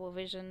 such as double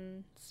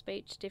vision,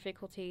 speech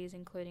difficulties,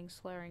 including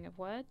slurring of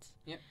words.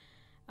 Yep.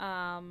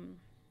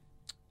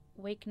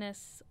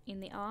 Weakness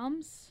in the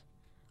arms,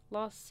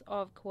 loss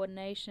of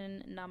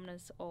coordination,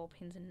 numbness or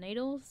pins and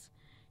needles,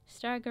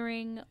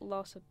 staggering,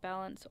 loss of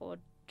balance or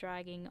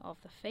dragging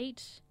of the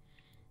feet,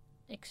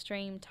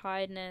 extreme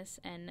tiredness,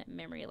 and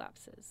memory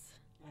lapses.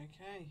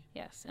 Okay.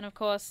 Yes, and of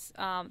course,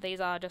 these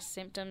are just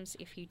symptoms.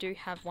 If you do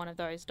have one of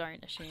those,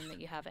 don't assume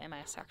that you have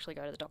MS. Actually,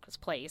 go to the doctors,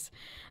 please.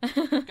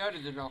 Go to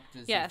the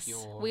doctors. Yes, if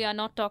you're... we are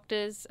not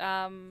doctors.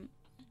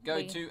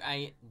 Go to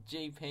a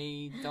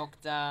GP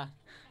doctor.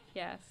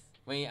 Yes.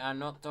 We are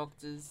not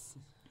doctors.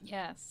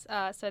 Yes.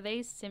 So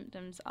these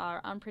symptoms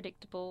are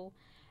unpredictable,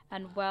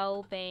 and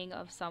well-being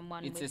of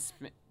someone It with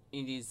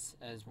is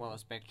as well a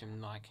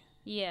spectrum.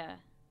 Yeah.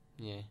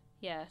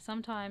 Yeah.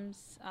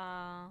 Sometimes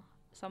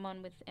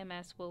someone with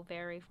MS will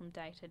vary from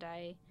day to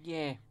day.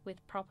 Yeah.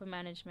 With proper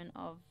management,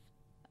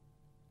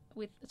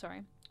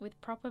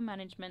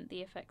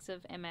 the effects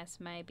of MS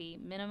may be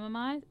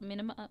minimized,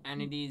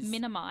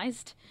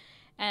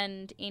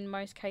 and in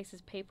most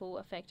cases, people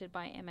affected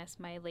by MS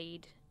may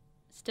lead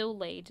still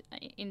lead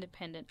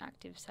independent,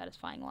 active,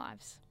 satisfying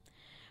lives,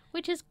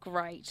 which is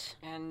great.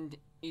 And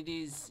it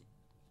is,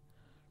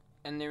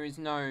 and there is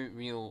no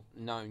real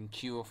known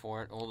cure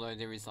for it, although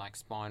there is like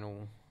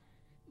spinal,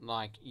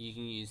 like you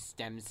can use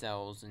stem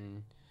cells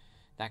and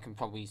that can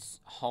probably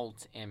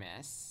halt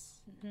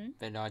MS,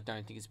 but I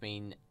don't think it's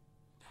been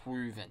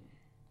proven.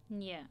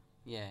 Yeah.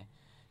 Yeah.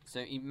 So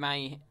it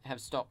may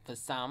have stopped for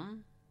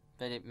some,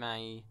 but it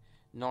may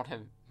not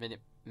have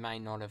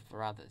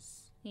for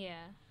others.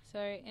 Yeah.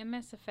 So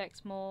MS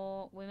affects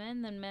more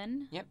women than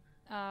men. Yep.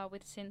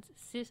 With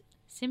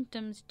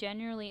symptoms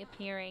generally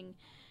appearing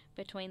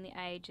between the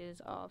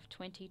ages of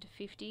 20 to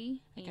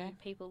 50 in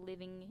people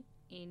living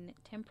in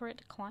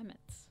temperate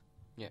climates.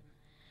 Yep.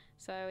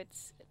 So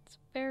it's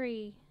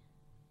very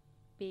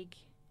big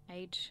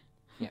age.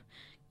 Yep.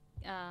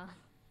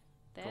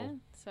 There. Cool.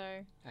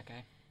 So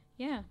Okay.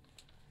 yeah.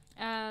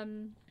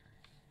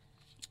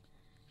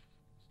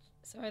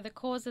 So the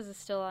causes are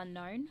still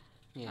unknown.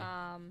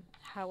 Yeah.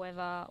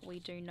 However, we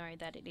do know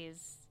that it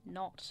is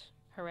not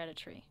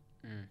hereditary.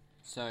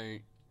 So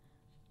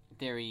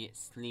very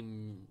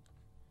slim.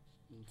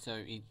 So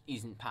it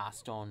isn't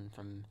passed on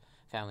from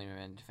family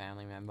member to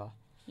family member.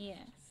 Yes.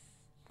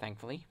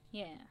 Thankfully.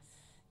 Yes.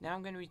 Now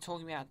I'm going to be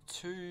talking about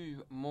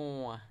two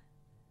more.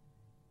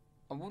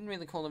 I wouldn't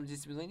really call them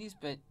disabilities,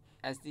 but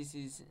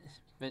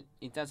but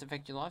it does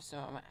affect your life,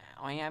 so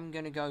I am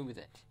going to go with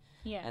it.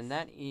 Yes. And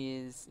that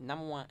is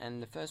number one,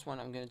 and the first one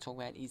I'm going to talk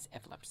about is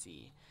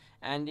epilepsy.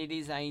 And it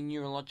is a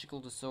neurological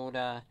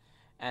disorder,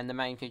 and the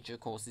main feature, of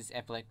course, is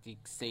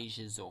epileptic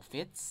seizures or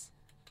fits.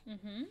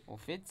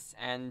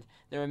 And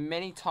there are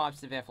many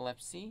types of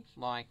epilepsy,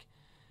 like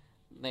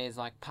there's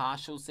like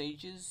partial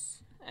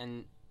seizures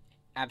and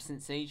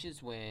absent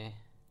seizures where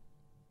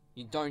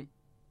you don't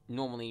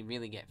normally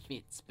really get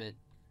fits, but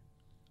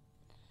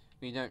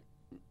we don't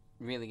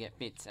really get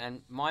fits.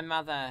 And my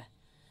mother,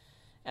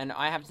 and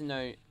I have to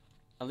know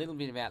a little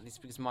bit about this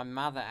because my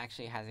mother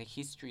actually has a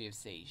history of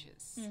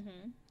seizures.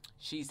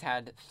 She's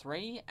had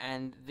 3,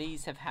 and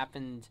these have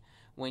happened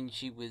when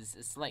she was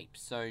asleep.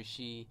 So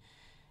she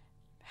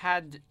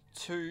had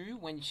 2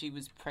 when she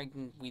was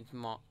pregnant with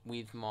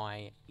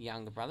my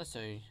younger brother.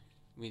 So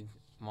with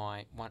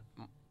my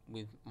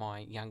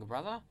younger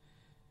brother,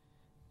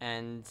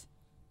 and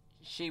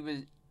she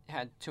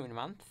had 2 in a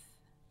month,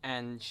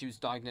 and she was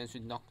diagnosed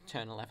with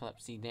nocturnal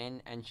epilepsy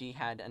then, and she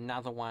had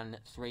another one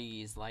 3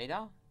 years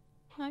later.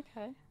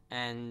 Okay.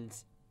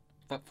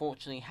 But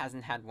fortunately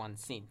hasn't had one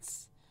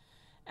since.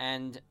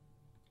 And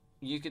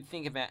you could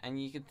think about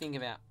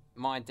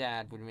my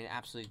dad would have been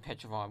absolutely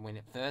petrified when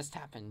it first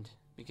happened,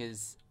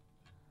 because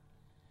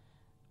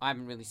I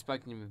haven't really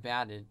spoken to him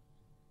about it.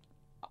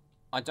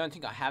 I don't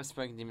think I have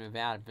spoken to him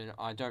about it, but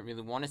I don't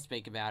really want to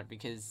speak about it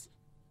because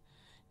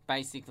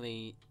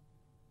basically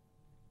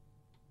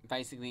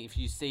if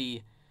you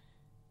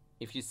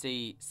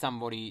see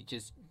somebody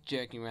just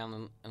jerking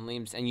around the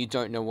limbs and you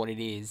don't know what it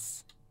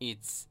is,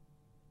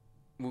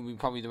 will be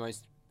probably the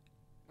most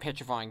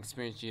petrifying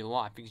experience of your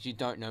life, because you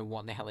don't know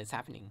what the hell is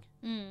happening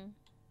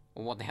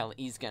or what the hell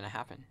is going to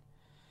happen.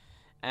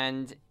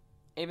 And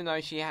even though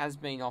she has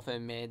been off her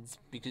meds,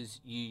 because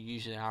you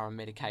usually are on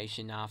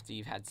medication after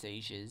you've had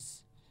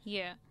seizures,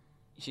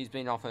 she's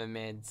been off her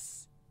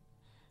meds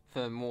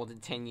for more than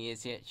 10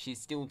 years, yet she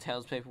still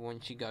tells people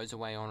when she goes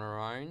away on her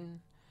own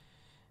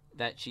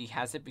that she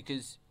has it,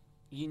 because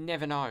you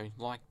never know,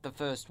 like the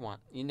first one,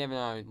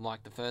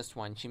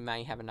 she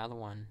may have another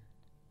one.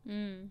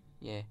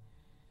 Yeah.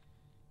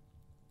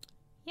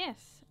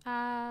 Yes.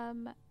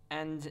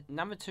 And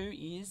number 2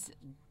 is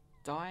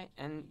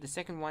and the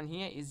second one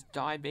here is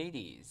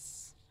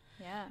diabetes.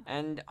 Yeah.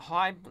 And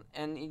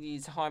it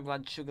is high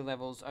blood sugar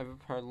levels over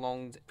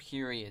prolonged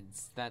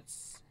periods.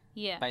 That's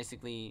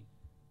basically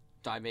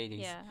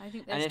diabetes. Yeah, I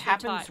think and there's it 2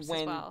 happens types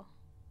when as well.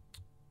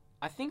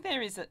 I think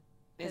there's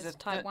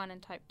type 1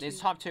 and type 2. There's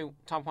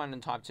type 1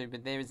 and type 2,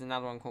 but there is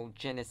another one called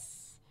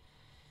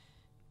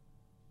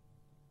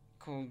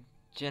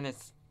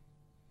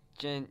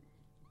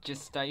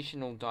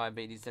gestational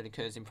diabetes that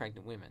occurs in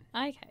pregnant women.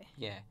 Okay.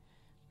 Yeah.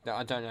 But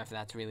I don't know if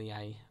that's really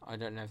I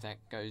don't know if that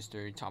goes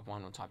through type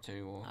 1 or type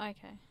 2 or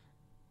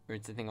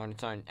it's a thing on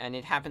its own. And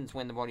it happens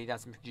when the body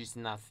doesn't produce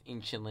enough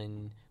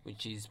insulin,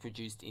 which is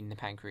produced in the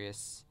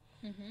pancreas.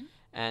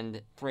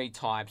 And 3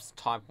 types,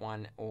 type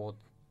 1 or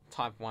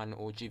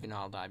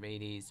juvenile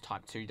diabetes,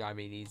 type 2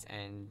 diabetes,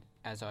 and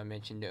as I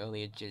mentioned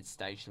earlier,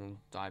 gestational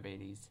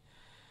diabetes.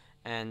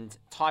 And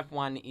type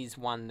 1 is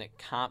one that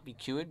can't be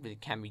cured, but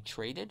it can be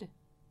treated.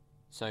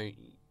 So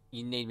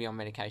you need to be on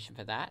medication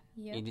for that.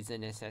 Yep. It is a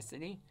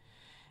necessity.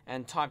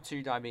 And type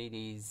 2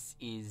 diabetes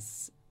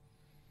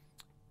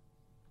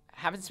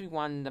happens to be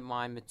one that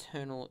my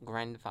maternal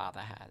grandfather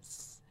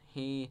has.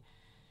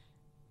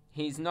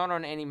 He's not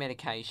on any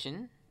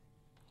medication.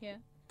 Yeah.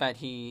 But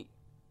he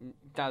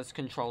does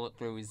control it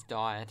through his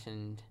diet,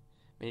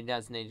 but he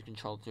does need to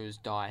control it through his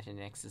diet and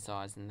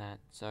exercise and that.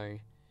 So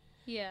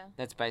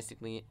that's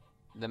basically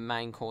the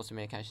main course of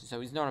medication. So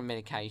he's not on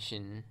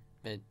medication,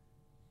 but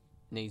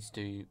needs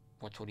to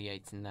watch what he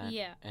eats and that.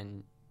 Yeah.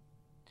 And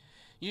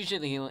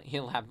usually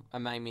he'll have a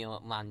main meal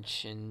at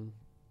lunch and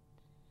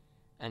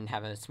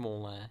have a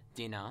smaller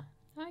dinner,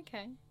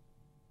 Okay.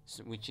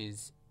 which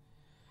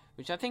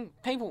I think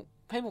people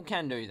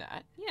can do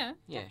that. Yeah,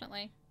 Yeah.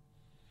 definitely.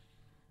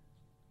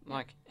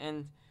 Like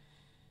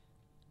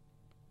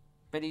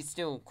but he's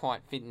still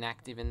quite fit and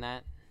active in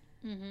that,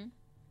 Mm-hmm.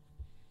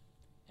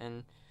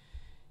 and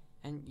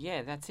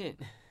yeah, that's it.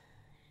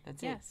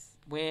 That's it. Yes.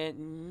 We're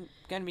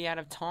going to be out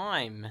of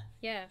time.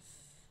 Yes.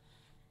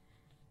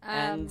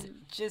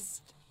 And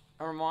just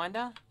a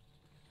reminder,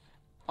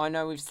 I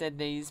know we've said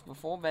these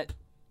before, but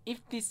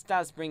if this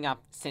does bring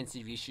up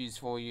sensitive issues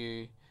for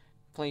you,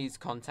 please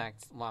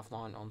contact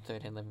Lifeline on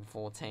 13 11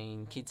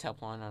 14, Kids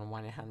Helpline on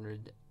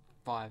 1-800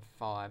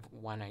 55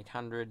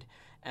 1800,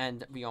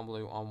 and Beyond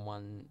Blue on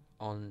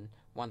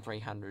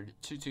 1300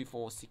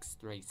 224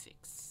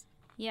 636.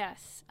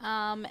 Yes.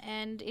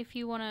 And if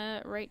you want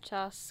to reach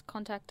us,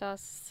 contact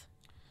us,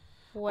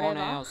 whatever.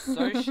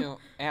 On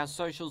our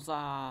socials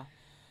are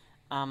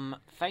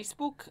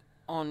Facebook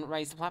on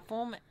Raise the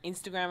Platform,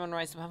 Instagram on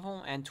Raise the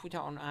Platform, and Twitter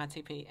on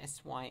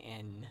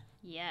RTPSYN.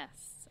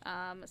 Yes.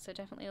 So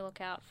definitely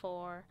look out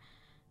for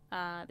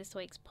this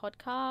week's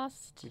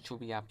podcast. Which will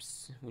be up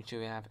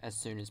as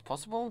soon as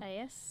possible.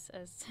 Yes,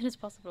 as soon as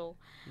possible.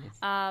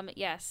 Yes.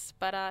 Yes.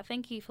 But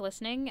thank you for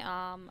listening. We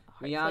are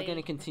hopefully- going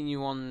to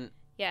continue on.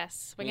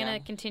 Yes, we're we going are-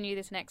 to continue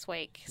this next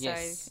week. So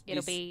Yes, it'll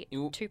this- be it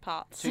will- 2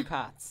 parts. 2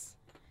 parts.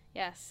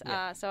 Yes.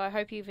 Yeah. So I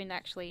hope you've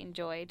actually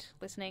enjoyed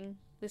listening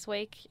this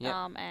week.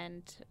 Yep.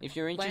 And If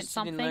you're learnt interested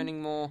in something.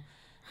 learning more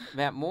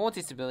about more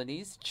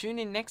disabilities, tune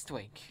in next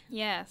week.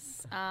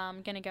 yes,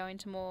 I'm going to go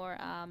into more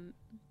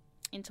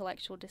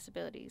intellectual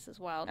disabilities as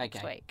well next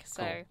Okay, week.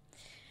 So cool.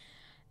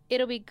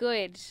 it'll be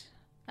good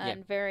and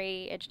Yep.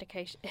 very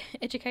educational.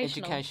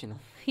 Educational.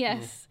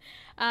 Yes.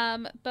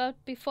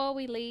 But before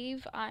we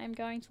leave, I am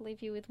going to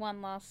leave you with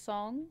one last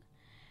song.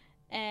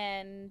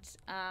 And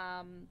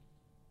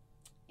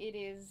it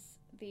is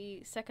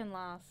the second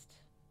last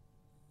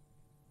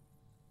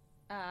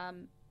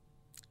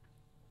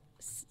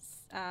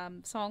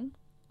song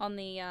on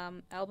the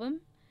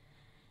album.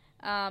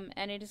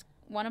 And it is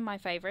one of my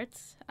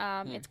favorites.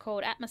 It's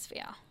called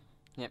Atmosphere.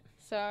 Yep.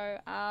 So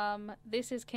this is